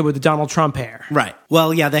blonde kid with the Donald Trump hair. Right.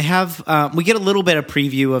 Well, yeah, they have... we get a little bit of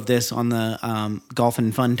preview of this on the Golf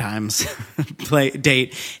and Fun Times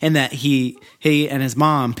date, and that he and his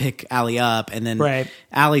mom pick Allie up, and then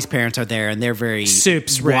Allie's parents are there, and they're very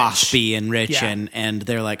waspy and rich, and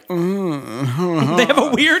they're like... They have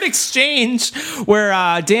a weird exchange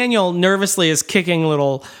where Daniel nervously is kicking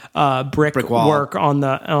little brick work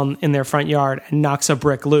in their front yard and knocks a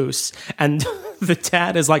brick loose, and... The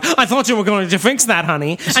dad is like, I thought you were going to fix that,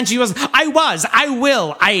 honey. And she was, I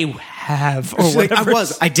will, I have. Or like,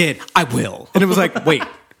 I did, I will. And it was like, wait,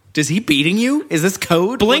 is he beating you? Is this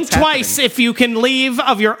code? Blink twice if you can leave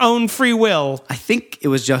of your own free will. I think it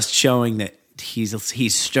was just showing that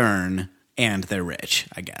he's stern and they're rich,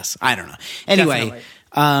 I guess. I don't know. Anyway,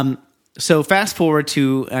 So fast forward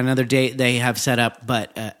to another date they have set up,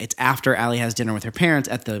 but it's after Allie has dinner with her parents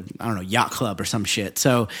at the, I don't know, yacht club or some shit.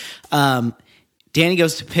 So Danny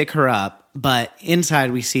goes to pick her up, but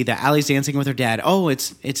inside we see that Allie's dancing with her dad. Oh,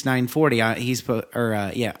 it's 9:40. He's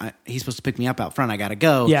supposed to pick me up out front. I gotta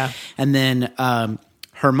go. Yeah. And then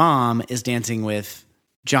her mom is dancing with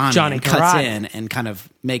Johnny and cuts in and kind of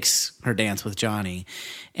makes her dance with Johnny.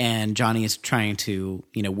 And Johnny is trying to,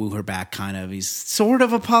 woo her back, kind of. He's sort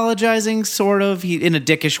of apologizing, sort of, in a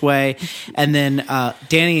dickish way. And then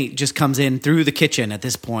Danny just comes in through the kitchen at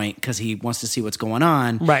this point because he wants to see what's going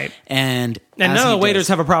on. Right. And none of the waiters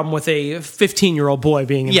have a problem with a 15-year-old boy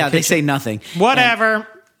being in the kitchen. They say nothing. Whatever. And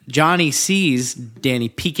Johnny sees Danny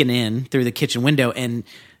peeking in through the kitchen window and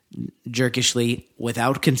jerkishly,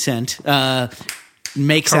 without consent,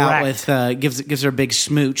 makes out with gives her a big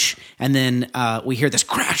smooch, and then we hear this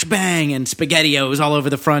crash bang and SpaghettiOs all over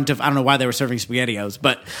the front of, I don't know why they were serving SpaghettiOs,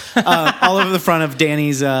 but all over the front of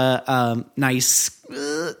Danny's nice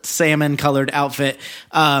salmon colored outfit.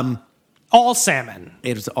 All salmon.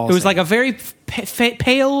 It was all. It was salmon. like a very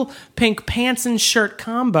pale pink pants and shirt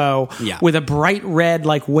combo with a bright red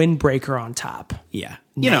like windbreaker on top. Yeah.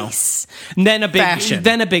 Nice. And then a big fashion.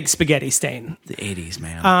 Then a big spaghetti stain. The 80s,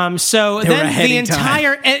 man. So then the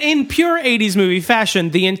entire in pure 80s movie fashion,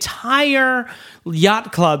 the entire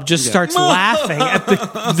yacht club just starts laughing at the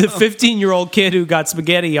 15-year-old kid who got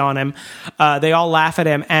spaghetti on him. They all laugh at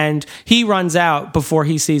him, and he runs out before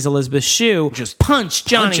he sees Elizabeth Shue just punch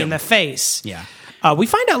Johnny in the face. Yeah. We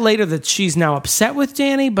find out later that she's now upset with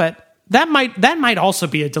Danny, but that might also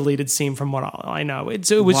be a deleted scene from what I know.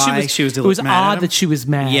 It was odd that she was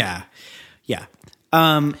mad. Yeah. Yeah.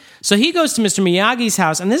 So he goes to Mr. Miyagi's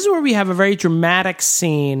house, and this is where we have a very dramatic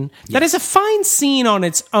scene that is a fine scene on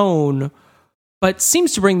its own, but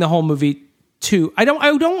seems to bring the whole movie to. I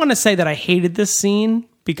don't want to say that I hated this scene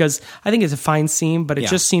because I think it's a fine scene, but it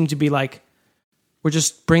just seemed to be like, we're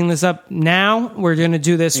just bringing this up now. We're going to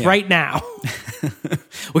do this right now.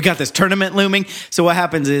 We got this tournament looming. So what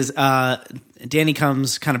happens is Danny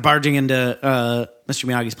comes kind of barging into Mr.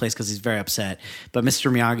 Miyagi's place because he's very upset. But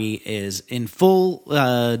Mr. Miyagi is in full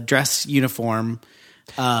dress uniform,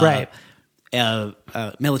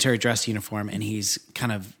 military dress uniform, and he's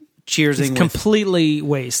kind of cheersing. He's completely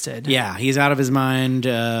wasted. Yeah, he's out of his mind,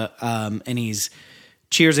 and he's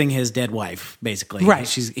cheersing his dead wife, basically. Right.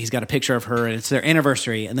 He's got a picture of her, and it's their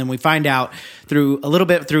anniversary. And then we find out through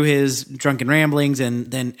his drunken ramblings,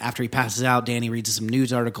 and then after he passes out, Danny reads some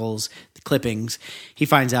news articles, the clippings. He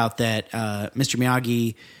finds out that Mr.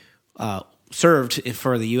 Miyagi served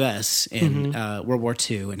for the U.S. in World War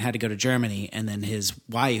II and had to go to Germany, and then his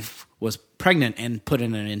wife was pregnant and put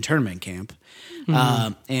in an internment camp.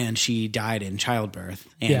 And she died in childbirth,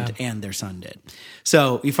 and their son did.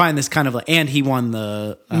 So you find this kind of and he won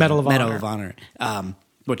the Medal of Honor,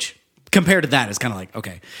 which compared to that is kind of like,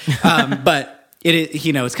 okay. But it is,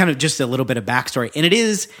 it's kind of just a little bit of backstory, and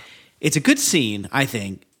it's a good scene. I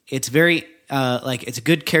think it's very it's a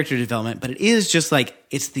good character development, but it is just like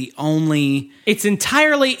it's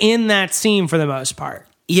entirely in that scene for the most part.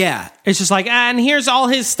 Yeah, it's just like, and here's all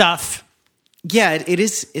his stuff. Yeah, it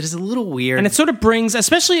is a little weird. And it sort of brings,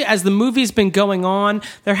 especially as the movie's been going on,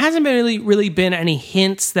 there hasn't been really been any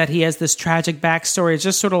hints that he has this tragic backstory. It's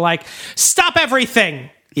just sort of like, stop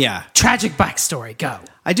everything. Yeah. Tragic backstory, go.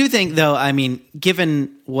 I do think, though,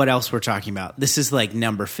 given what else we're talking about, this is like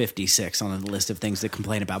number 56 on the list of things to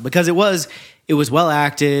complain about. Because it was well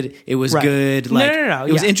acted, it was good. No.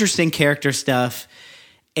 It was interesting character stuff.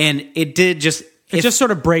 And it did just... It just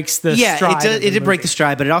sort of breaks the stride. It did break the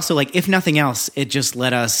stride, but it also, if nothing else, it just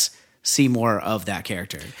let us see more of that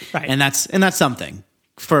character. Right. And that's something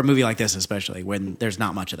for a movie like this, especially when there's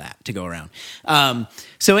not much of that to go around.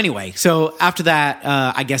 So after that,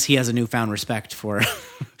 I guess he has a newfound respect for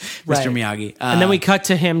Mr. Miyagi. And then we cut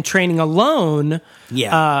to him training alone,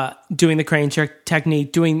 doing the crane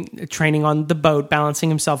technique, doing training on the boat, balancing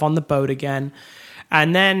himself on the boat again.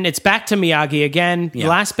 And then it's back to Miyagi again. Yeah.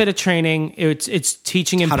 Last bit of training, it's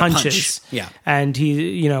teaching him punches. Yeah, and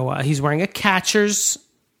he's wearing a catcher's.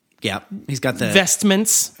 Yeah, he's got the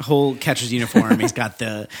vestments, whole catcher's uniform. He's got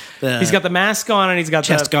he's got the mask on, and he's got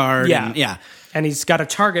chest guard. Yeah, and he's got a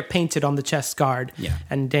target painted on the chest guard. Yeah,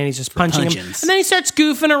 and Danny's just punching him, and then he starts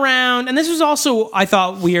goofing around. And this was also, I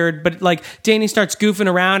thought, weird, but Danny starts goofing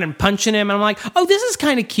around and punching him, and I'm like, oh, this is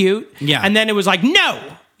kind of cute. Yeah, and then it was like, no.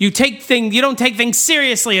 You don't take things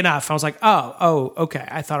seriously enough. I was like, oh, okay.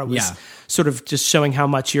 I thought it was sort of just showing how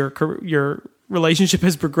much your relationship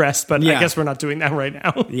has progressed, but I guess we're not doing that right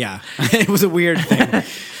now. Yeah, it was a weird thing.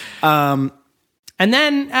 And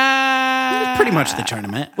then it was pretty much the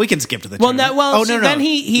tournament. We can skip to the tournament. Then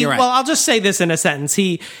he right. Well, I'll just say this in a sentence.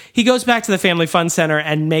 He goes back to the Family Fun Center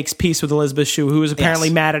and makes peace with Elizabeth Shue, who was apparently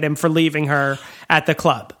mad at him for leaving her at the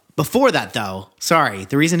club. Before that, though,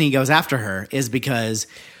 the reason he goes after her is because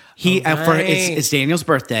it's Daniel's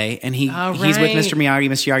birthday, and he's with Mr. Miyagi.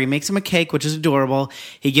 Mr. Miyagi makes him a cake, which is adorable.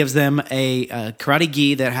 He gives them a karate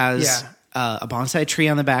gi that has a bonsai tree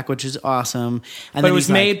on the back, which is awesome. And but it was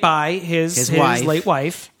made by his late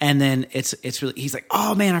wife. And then it's really, he's like,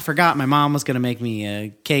 oh man, I forgot my mom was going to make me a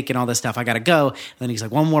cake and all this stuff. I got to go. And then he's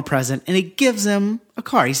like, one more present. And he gives him a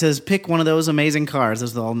car. He says, pick one of those amazing cars.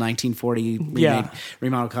 Those are all 1940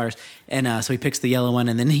 remodel cars. And so he picks the yellow one.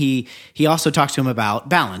 And then he also talks to him about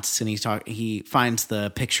balance. And he finds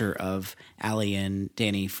the picture of Allie and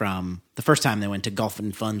Danny from the first time they went to Golf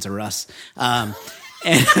and Funds or Us.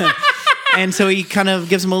 And so he kind of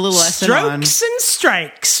gives him a little lesson Strokes and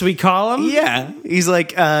strikes, we call them. Yeah. He's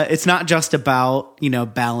like, it's not just about,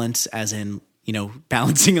 balance as in,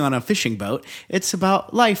 balancing on a fishing boat. It's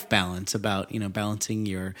about life balance, about, balancing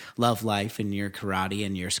your love life and your karate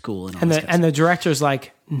and your school. And the director's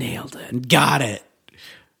like, nailed it. Got it.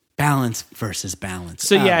 Balance versus balance.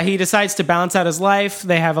 So he decides to balance out his life.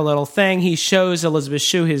 They have a little thing. He shows Elizabeth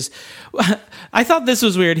Shue his. I thought this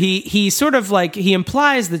was weird. He sort of like he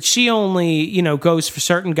implies that she only goes for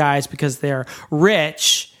certain guys because they're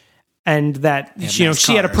rich, and that she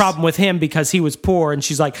had a problem with him because he was poor. And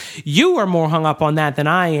she's like, "You are more hung up on that than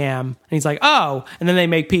I am." And he's like, "Oh." And then they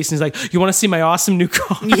make peace. And he's like, "You want to see my awesome new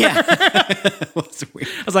car?" Yeah. That's weird.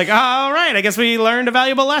 I was like, all right. I guess we learned a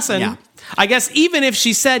valuable lesson. Yeah. I guess even if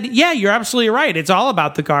she said, yeah, you're absolutely right, it's all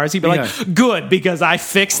about the cars, he'd be like, good, because I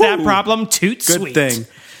fixed that problem. Toot sweet. Good thing.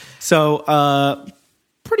 So,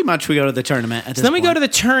 pretty much we go to the tournament at this Then we go to the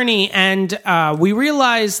tourney, and we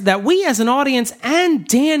realize that we as an audience and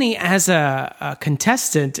Danny as a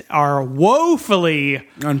contestant are woefully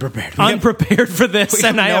unprepared for this.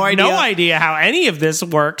 And I have no idea how any of this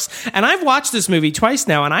works. And I've watched this movie twice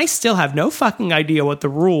now, and I still have no fucking idea what the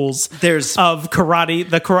rules of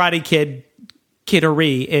the Karate Kid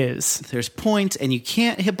kiddery is. There's points, and you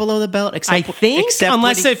can't hit below the belt except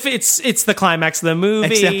if it's the climax of the movie.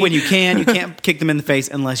 Except when you can't kick them in the face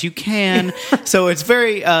unless you can. So it's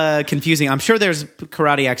very confusing. I'm sure there's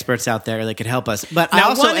karate experts out there that could help us, but I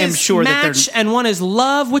also am sure that there's and one is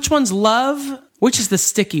love. Which one's love? Which is the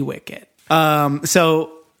sticky wicket?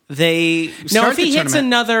 So they if he hits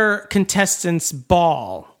another contestant's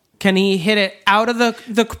ball, can he hit it out of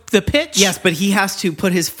the pitch? Yes, but he has to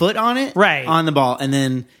put his foot on it, right, on the ball, and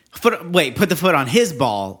then put the foot on his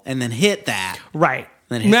ball, and then hit that, right.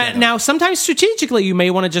 Now, sometimes strategically, you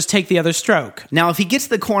may want to just take the other stroke. Now, if he gets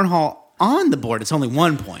the cornhole on the board, it's only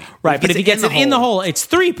 1 point. Right, but if he gets it in the hole, it's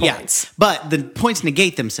 3 points. Yeah, but the points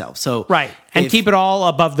negate themselves. So right, and keep it all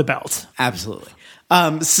above the belt. Absolutely.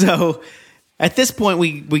 So. At this point,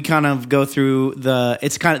 we kind of go through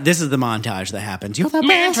this is the montage that happens. You know that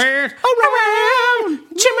bass?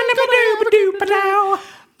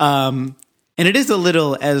 And it is a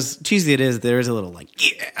little, as cheesy it is, there is a little like,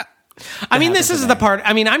 yeah. I mean, this is the part,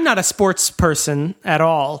 I'm not a sports person at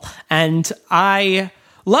all, and I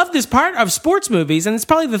love this part of sports movies, and it's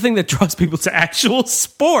probably the thing that draws people to actual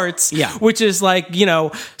sports, which is like,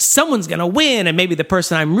 someone's going to win, and maybe the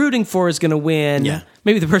person I'm rooting for is going to win. Yeah.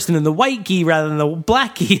 Maybe the person in the white gi rather than the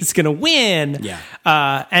black gi is going to win.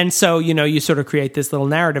 Yeah. And so, you sort of create this little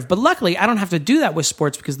narrative. But luckily, I don't have to do that with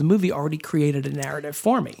sports because the movie already created a narrative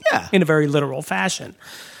for me in a very literal fashion.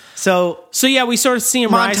 So yeah, we sort of see him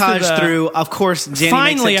montage through. Of course, Danny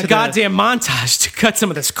finally a goddamn montage to cut some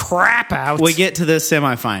of this crap out. We get to the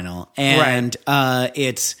semifinal, and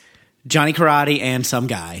it's Johnny Karate and some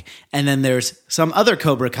guy, and then there's some other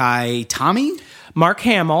Cobra Kai Tommy. Mark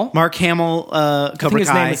Hamill, Cobra Kai. I think his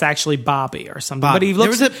name is actually Bobby or something. But he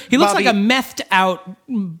looks like a methed out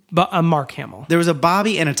Mark Hamill. There was a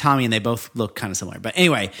Bobby and a Tommy, and they both look kind of similar. But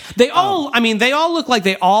anyway, they all look like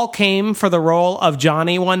they all came for the role of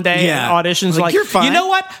Johnny one day. Yeah. Auditions like you're fine. You know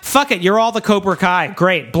what? Fuck it. You're all the Cobra Kai.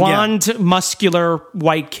 Great, blonde, muscular,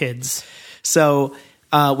 white kids. So.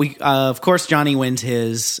 Of course, Johnny wins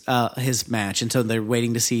his match, and so they're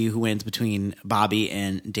waiting to see who wins between Bobby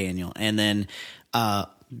and Daniel. And then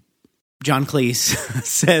John Cleese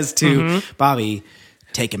says to Bobby,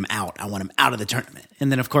 "Take him out. I want him out of the tournament."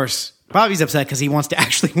 And then, of course, Bobby's upset because he wants to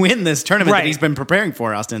actually win this tournament that he's been preparing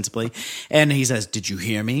for ostensibly. And he says, "Did you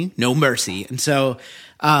hear me? No mercy." And so,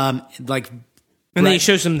 and then he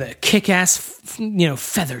shows him the kick-ass,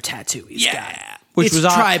 feather tattoo he's got. which it's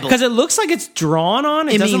was tribal because it looks like it's drawn on.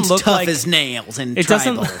 It doesn't means look tough like as nails and it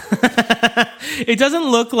tribal. It doesn't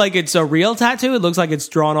look like it's a real tattoo. It looks like it's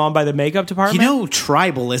drawn on by the makeup department. You know,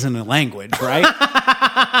 tribal isn't a language, right?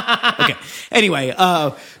 Okay. Anyway,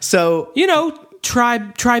 so you know,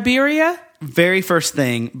 Triberia. Very first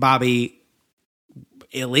thing, Bobby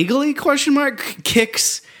illegally ?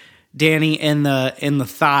 Kicks Danny in the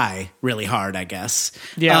thigh really hard, I guess.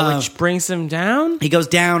 Yeah, which brings him down. He goes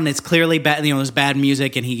down. It's clearly bad. You know, there's bad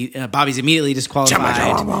music, and Bobby's immediately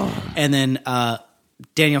disqualified. And then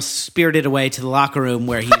Daniel spirited away to the locker room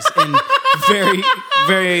where he's in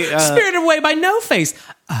very spirited away by No Face.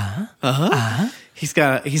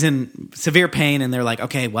 He's in severe pain, and they're like,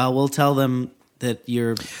 okay, well, we'll tell them that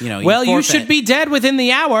you should be dead within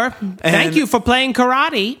the hour. Thank you for playing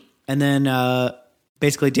karate. And then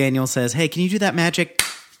basically Daniel says, hey, can you do that magic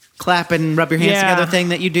clap and rub your hands together thing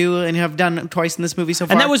that you do and have done twice in this movie so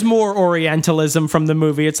far? And that was more Orientalism from the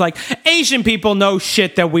movie. It's like, Asian people know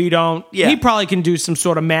shit that we don't. Yeah. He probably can do some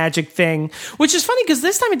sort of magic thing, which is funny because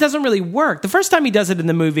this time it doesn't really work. The first time he does it in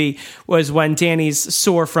the movie was when Danny's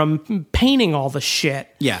sore from painting all the shit.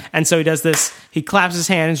 Yeah. And so he does this, he claps his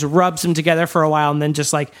hands, rubs them together for a while, and then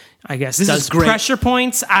just like, I guess, does pressure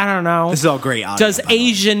points. I don't know. This is all great audio, does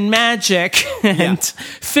Asian magic and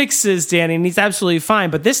fixes Danny, and he's absolutely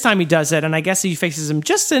fine. But this time he does it, and I guess he fixes him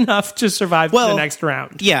just enough to survive the next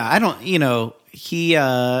round. Yeah, he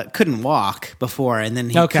couldn't walk before, and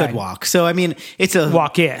then he could walk. So, I mean, it's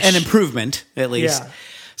an improvement, at least. Yeah.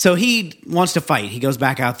 So he wants to fight. He goes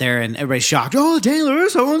back out there, and everybody's shocked. Oh, Danny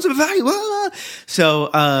LaRusso wants to fight. Blah. So,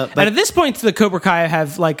 but at this point, the Cobra Kai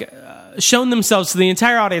have shown themselves to the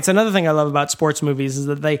entire audience. Another thing I love about sports movies is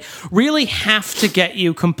that they really have to get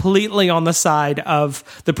you completely on the side of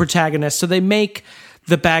the protagonist. So they make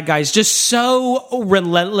the bad guys just so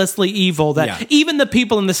relentlessly evil that even the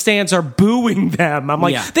people in the stands are booing them. I'm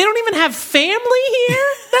like, they don't even have family here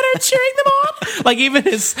that are cheering them on? Like, even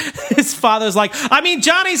his father's like, I mean,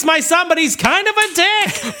 Johnny's my son, but he's kind of a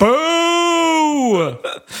dick. Boo!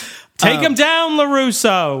 Take him down,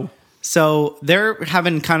 LaRusso. So they're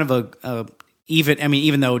having kind of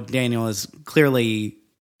even though Daniel is clearly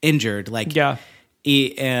injured, Johnny's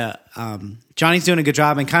doing a good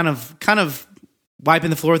job and kind of wiping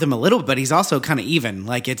the floor with him a little bit, but he's also kind of even.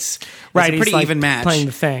 Like it's a pretty even match. Playing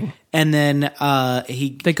the thing. And then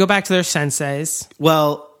they go back to their senseis.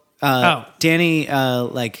 Well, Danny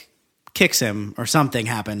kicks him or something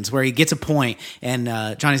happens where he gets a point and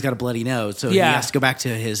Johnny's got a bloody nose, so he has to go back to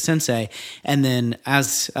his sensei. And then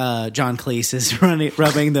as John Cleese is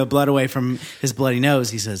rubbing the blood away from his bloody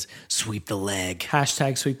nose, he says, "Sweep the leg."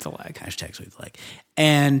 #sweep the leg. #sweep the leg.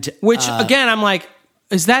 And which again, I'm like,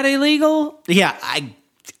 is that illegal? Yeah,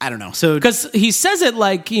 I don't know. So because he says it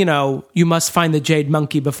like, you know, you must find the jade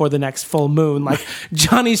monkey before the next full moon. Like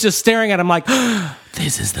Johnny's just staring at him like,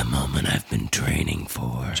 this is the moment I've been training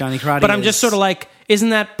for. Johnny Karate. But I'm just sort of like, isn't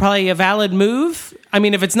that probably a valid move? I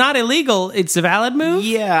mean, if it's not illegal, it's a valid move.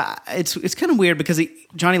 Yeah, it's kind of weird because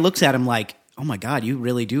Johnny looks at him like, oh my God, you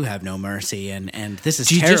really do have no mercy, and this is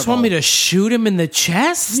terrible. Do you just want me to shoot him in the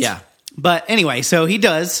chest? Yeah. But anyway, so he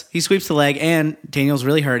does. He sweeps the leg, and Daniel's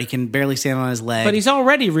really hurt. He can barely stand on his leg. But he's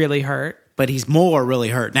already really hurt. But he's more really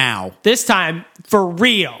hurt now. This time, for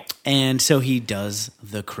real. And so he does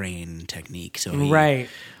the crane technique. So he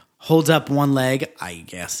holds up one leg, I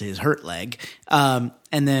guess his hurt leg, and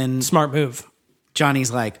then... Smart move.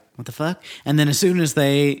 Johnny's like, what the fuck? And then as soon as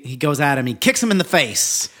he goes at him, he kicks him in the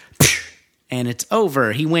face. And it's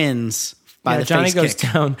over. He wins. Johnny goes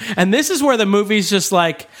down, and this is where the movie's just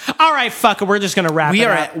like, all right, fuck it, we're just gonna wrap it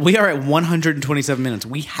up. We are at 127 minutes.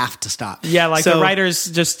 We have to stop. Yeah, the writers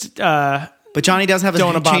just. But Johnny does have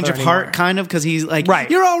a change of heart, kind of, because he's like,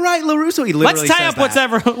 "You're all right, LaRusso." He literally let's tie up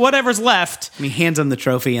whatever's left. And he hands him the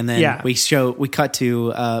trophy, and then we cut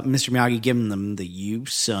to Mr. Miyagi giving them the "you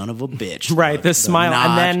son of a bitch," the smile,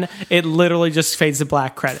 nod. And then it literally just fades to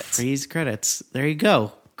black credits. Freeze credits. There you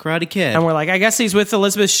go. Karate Kid. And we're like, I guess he's with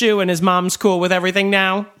Elizabeth Shue and his mom's cool with everything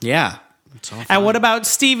now. Yeah. And what about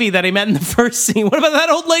Stevie that he met in the first scene? What about that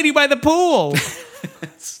old lady by the pool?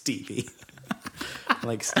 Stevie. I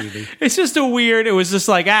like Stevie. It's just it was just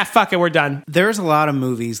like, fuck it, we're done. There's a lot of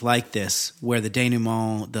movies like this where the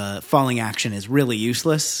denouement, the falling action is really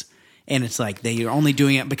useless. And it's like they are only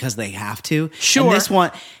doing it because they have to. Sure.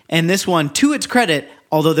 And this one, to its credit,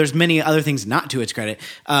 although there's many other things not to its credit.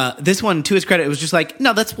 This one, to its credit, it was just like,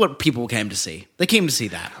 no, that's what people came to see. They came to see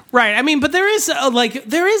that. Right. I mean, but there is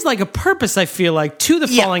a purpose, I feel like, to the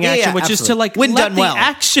falling action, which is to like when let done the well.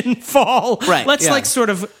 action fall. Right. Let's like sort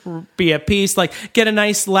of be at peace, like get a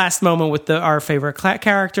nice last moment with our favorite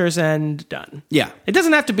characters and done. Yeah. It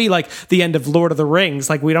doesn't have to be like the end of Lord of the Rings.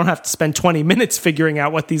 Like we don't have to spend 20 minutes figuring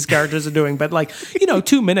out what these characters are doing, but like,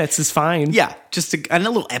 2 minutes is fine. Yeah. Just a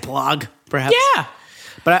little epilogue, perhaps. Yeah.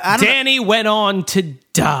 But I don't Danny went on to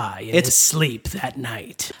die in his sleep that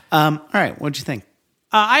night. All right. What'd you think?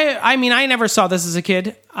 I mean, I never saw this as a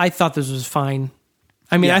kid. I thought this was fine.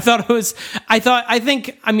 I mean, I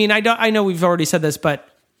know we've already said this, but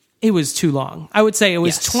it was too long. I would say it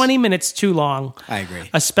was 20 minutes too long. I agree.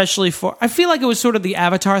 Especially I feel like it was sort of the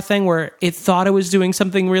Avatar thing where it thought it was doing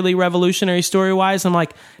something really revolutionary story-wise. I'm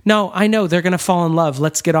like, no, I know they're going to fall in love.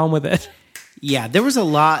 Let's get on with it. Yeah, there was a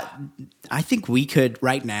lot. I think we could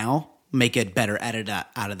right now make a better edit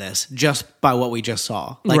out of this just by what we just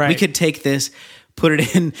saw. Like we could take this, put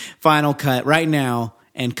it in Final Cut right now,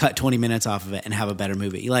 and cut 20 minutes off of it and have a better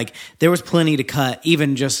movie. Like there was plenty to cut,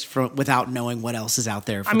 even just without knowing what else is out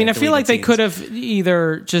there. I mean, I feel like they could have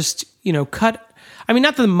either just cut. I mean,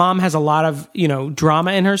 not that the mom has a lot of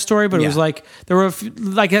drama in her story, but it was like there were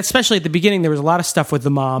especially at the beginning there was a lot of stuff with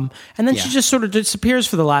the mom, and then she just sort of disappears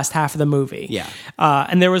for the last half of the movie. Yeah,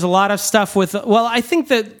 and there was a lot of stuff with. Well, I think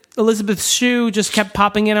that Elizabeth Shue just kept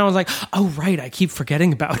popping in. I was like, oh right, I keep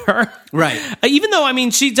forgetting about her. Right. Even though I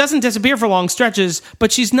mean she doesn't disappear for long stretches,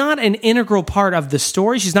 but she's not an integral part of the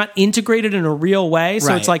story. She's not integrated in a real way.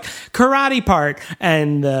 So it's like karate part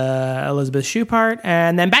and Elizabeth Shue part,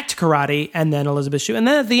 and then back to karate, and then Elizabeth Shue, and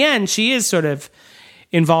then at the end she is sort of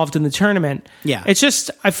involved in the tournament. Yeah. It's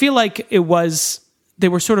just I feel like they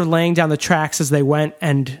were sort of laying down the tracks as they went,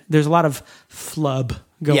 and there's a lot of flub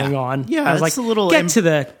going on. Yeah, I was like, a little get to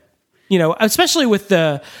the. Especially with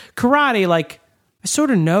the karate, like I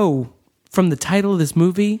sort of know from the title of this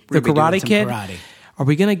movie, The Karate Kid. Karate. Are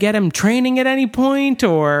we going to get him training at any point?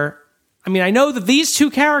 Or, I mean, I know that these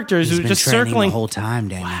two characters who are just circling the whole time,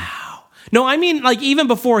 Daniel. Wow. No, I mean, like even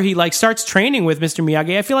before he starts training with Mr.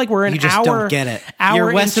 Miyagi, I feel like we're an hour. You just don't get it.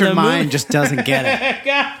 Your Western mind just doesn't get it.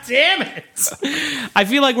 God damn it! I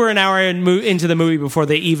feel like we're an hour into the movie before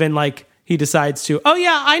they even he decides to. Oh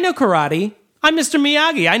yeah, I know karate. I'm Mr.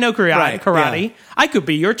 Miyagi. I know karate. Yeah. I could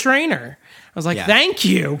be your trainer. I was like, thank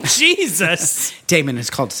you. Jesus. Damon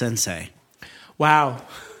is called Sensei. Wow.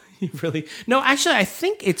 You really? No, actually, I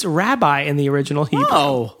think it's Rabbi in the original Hebrew.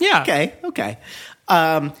 Oh. Yeah. Okay.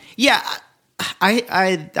 Yeah.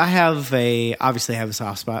 I obviously have a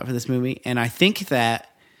soft spot for this movie. And I think that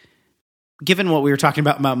given what we were talking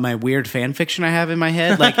about my weird fan fiction I have in my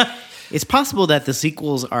head, it's possible that the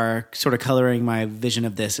sequels are sort of coloring my vision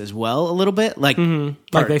of this as well a little bit. Like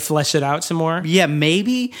they flesh it out some more? Yeah,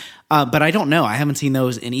 maybe. But I don't know. I haven't seen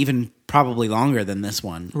those in even probably longer than this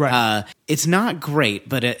one. Right. It's not great,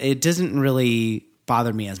 but it doesn't really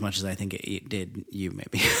bother me as much as I think it did you,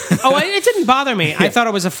 maybe. It didn't bother me. I thought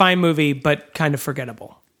it was a fine movie, but kind of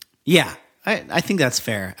forgettable. Yeah. I think that's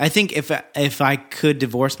fair. I think if I could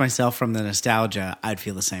divorce myself from the nostalgia, I'd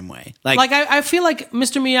feel the same way. I feel like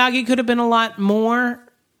Mr. Miyagi could have been a lot more.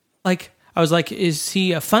 I was like, is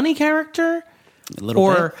he a funny character? A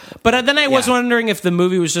little bit. But then I was wondering if the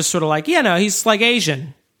movie was just sort of like, he's like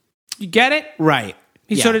Asian. You get it? Right.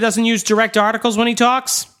 He sort of doesn't use direct articles when he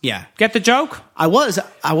talks. Yeah. Get the joke? I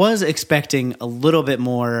was expecting a little bit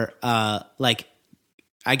more,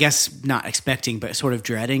 I guess not expecting, but sort of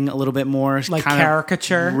dreading a little bit more. Like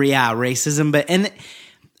caricature? Racism. And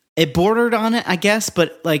it bordered on it, I guess,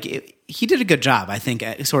 but he did a good job, I think,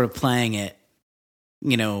 at sort of playing it,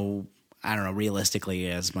 I don't know, realistically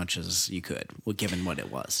as much as you could, given what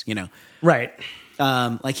it was, Right.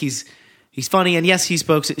 He's funny, and yes, he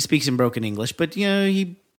speaks in broken English, but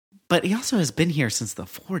he also has been here since the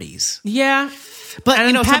 40s. Yeah. But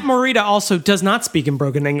Pat Morita also does not speak in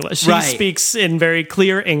broken English. He speaks in very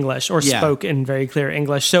clear English, or spoke in very clear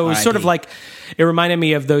English. So it was sort of like, it reminded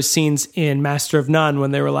me of those scenes in Master of None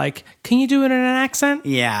when they were like, can you do it in an accent?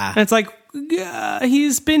 Yeah. And it's like,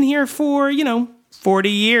 he's been here for,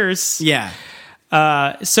 40 years. Yeah.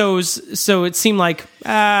 So it seemed like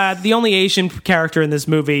the only Asian character in this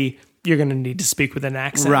movie, you're going to need to speak with an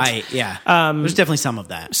accent. Right, yeah. There's definitely some of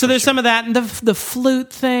that. So there's some of that. And the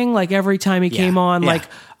flute thing, every time he came on,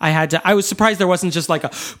 I was surprised there wasn't just a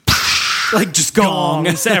just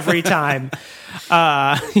gongs every time.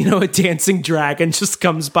 A dancing dragon just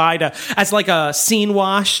comes by as a scene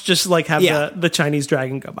wash, just have the Chinese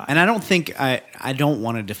dragon go by. And I don't think, I don't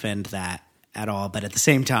want to defend that at all, but at the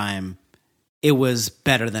same time, it was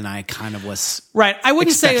better than I kind of was. Right. I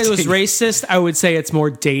wouldn't say it was racist. I would say it's more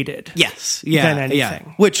dated. Yes. Yeah. Than anything. Yeah.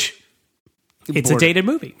 Which it's a dated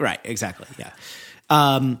movie. Right. Exactly. Yeah.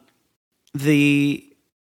 The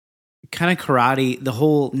kind of karate, the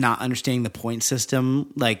whole not understanding the point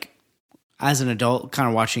system, like as an adult kind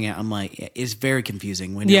of watching it, I'm like, it's very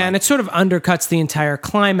confusing. And it sort of undercuts the entire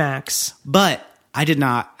climax. But I did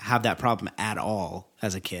not have that problem at all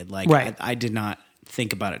as a kid. Like, right. I did not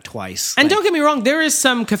think about it twice. And don't get me wrong, there is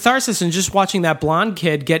some catharsis in just watching that blonde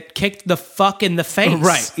kid get kicked the fuck in the face.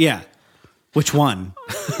 Right, yeah. Which one?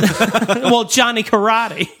 Well, Johnny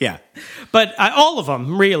Karate. Yeah. But all of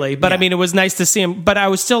them, really. But I mean, it was nice to see him. But I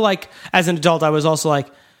was still like, as an adult, I was also like,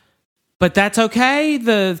 but that's okay.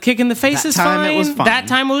 The kick in the face is fine. It was fine. That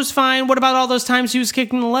time it was fine. What about all those times he was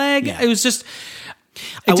kicked in the leg? Yeah. It was just...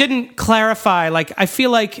 It didn't clarify. Like, I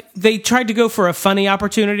feel like they tried to go for a funny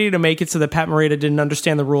opportunity to make it so that Pat Morita didn't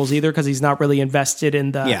understand the rules either, because he's not really invested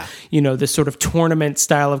in the, this sort of tournament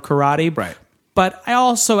style of karate. Right. But I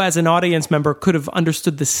also, as an audience member, could have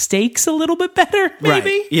understood the stakes a little bit better, maybe.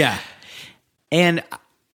 Right. Yeah. And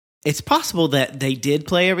it's possible that they did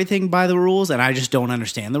play everything by the rules, and I just don't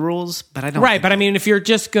understand the rules, but I don't. Right, but I mean, if you're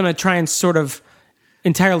just going to try and sort of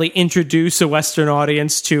entirely introduce a Western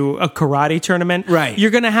audience to a karate tournament, right, you're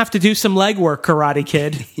going to have to do some legwork, Karate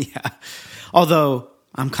Kid. Yeah. Although,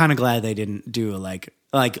 I'm kind of glad they didn't do like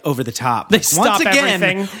over the top. They stop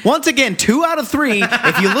everything. Once again, 2 out of 3.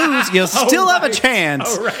 If you lose, you'll still have a chance.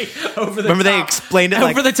 Oh, right. Over the Remember top. They explained it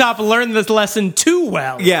over the top, learn this lesson too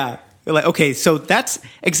well. Yeah. Like, okay, so that's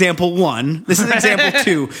example 1. This is example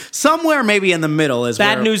 2. Somewhere maybe in the middle is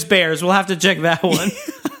Bad News Bears. We'll have to check that one.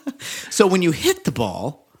 So when you hit the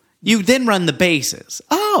ball, you then run the bases.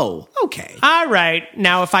 Oh, okay. All right.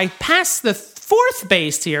 Now, if I pass the 4th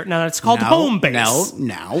base here, now it's called home base.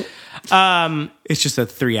 No. It's just a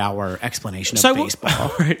 3-hour explanation of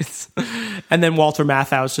baseball. Right. And then Walter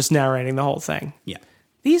Matthau's just narrating the whole thing. Yeah.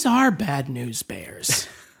 These are Bad News Bears.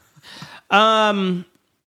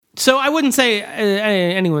 So I wouldn't say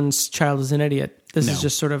anyone's child is an idiot. This is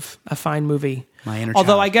just sort of a fine movie. My inner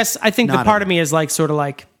Although child. I think the part of me is like sort of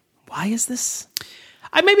like, why is this?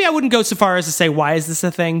 Maybe I wouldn't go so far as to say why is this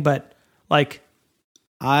a thing, but like,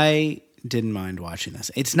 I didn't mind watching this.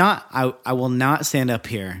 It's not. I will not stand up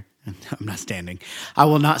here. I'm not standing. I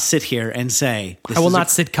will not sit here and say. I will not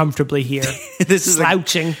sit comfortably here. This is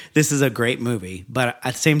slouching. This is a great movie, but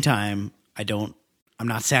at the same time, I'm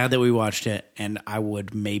not sad that we watched it, and I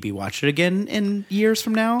would maybe watch it again in years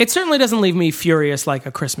from now. It certainly doesn't leave me furious like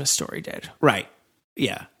A Christmas Story did. Right.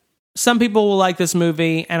 Yeah. Some people will like this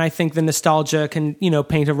movie, and I think the nostalgia can,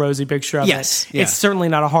 paint a rosy picture of it. Yeah. It's certainly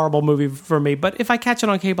not a horrible movie for me, but if I catch it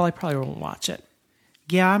on cable, I probably won't watch it.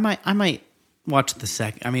 Yeah, I might watch the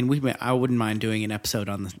second. I mean, I wouldn't mind doing an episode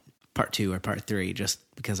on the part 2 or part 3, just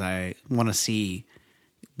because I want to see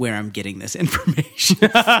where I'm getting this information from.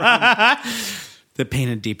 The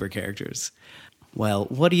painted deeper characters. Well,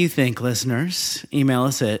 what do you think, listeners? Email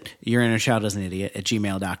us at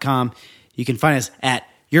yourinnerchildisanidiot@gmail.com. You can find us at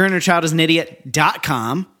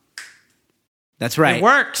yourinnerchildisanidiot.com. That's right. It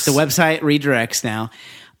works. The website redirects now.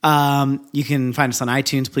 You can find us on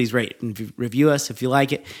iTunes. Please rate and review us if you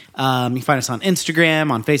like it. You can find us on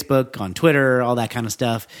Instagram, on Facebook, on Twitter, all that kind of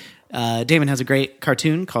stuff. Damon has a great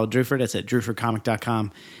cartoon called Drewford. It's at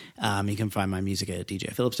drewfordcomic.com. You can find my music at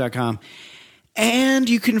djphillips.com. And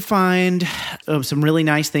you can find some really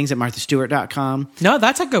nice things at marthastewart.com. No,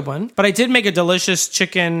 that's a good one. But I did make a delicious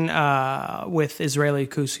chicken with Israeli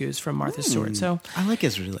couscous from Martha Stewart. So I like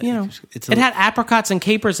Israeli. It had apricots and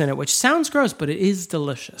capers in it, which sounds gross, but it is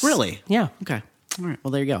delicious. Really? Yeah. Okay. All right.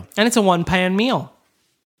 Well, there you go. And it's a one-pan meal.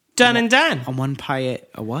 Done and done. A one-pan,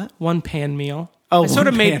 a what? One-pan meal. Oh, I sort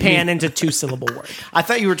of made pan into 2-syllable word. I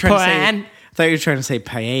thought you were trying to say... I thought you were trying to say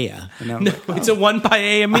paella. No, it's a 1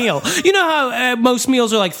 paella meal. You know how most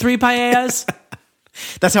meals are like 3 paellas?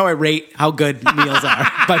 That's how I rate how good meals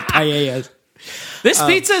are, by paellas. This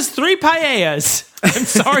pizza's 3 paellas. I'm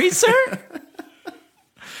sorry, sir.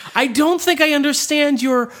 I don't think I understand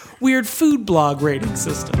your weird food blog rating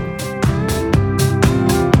system.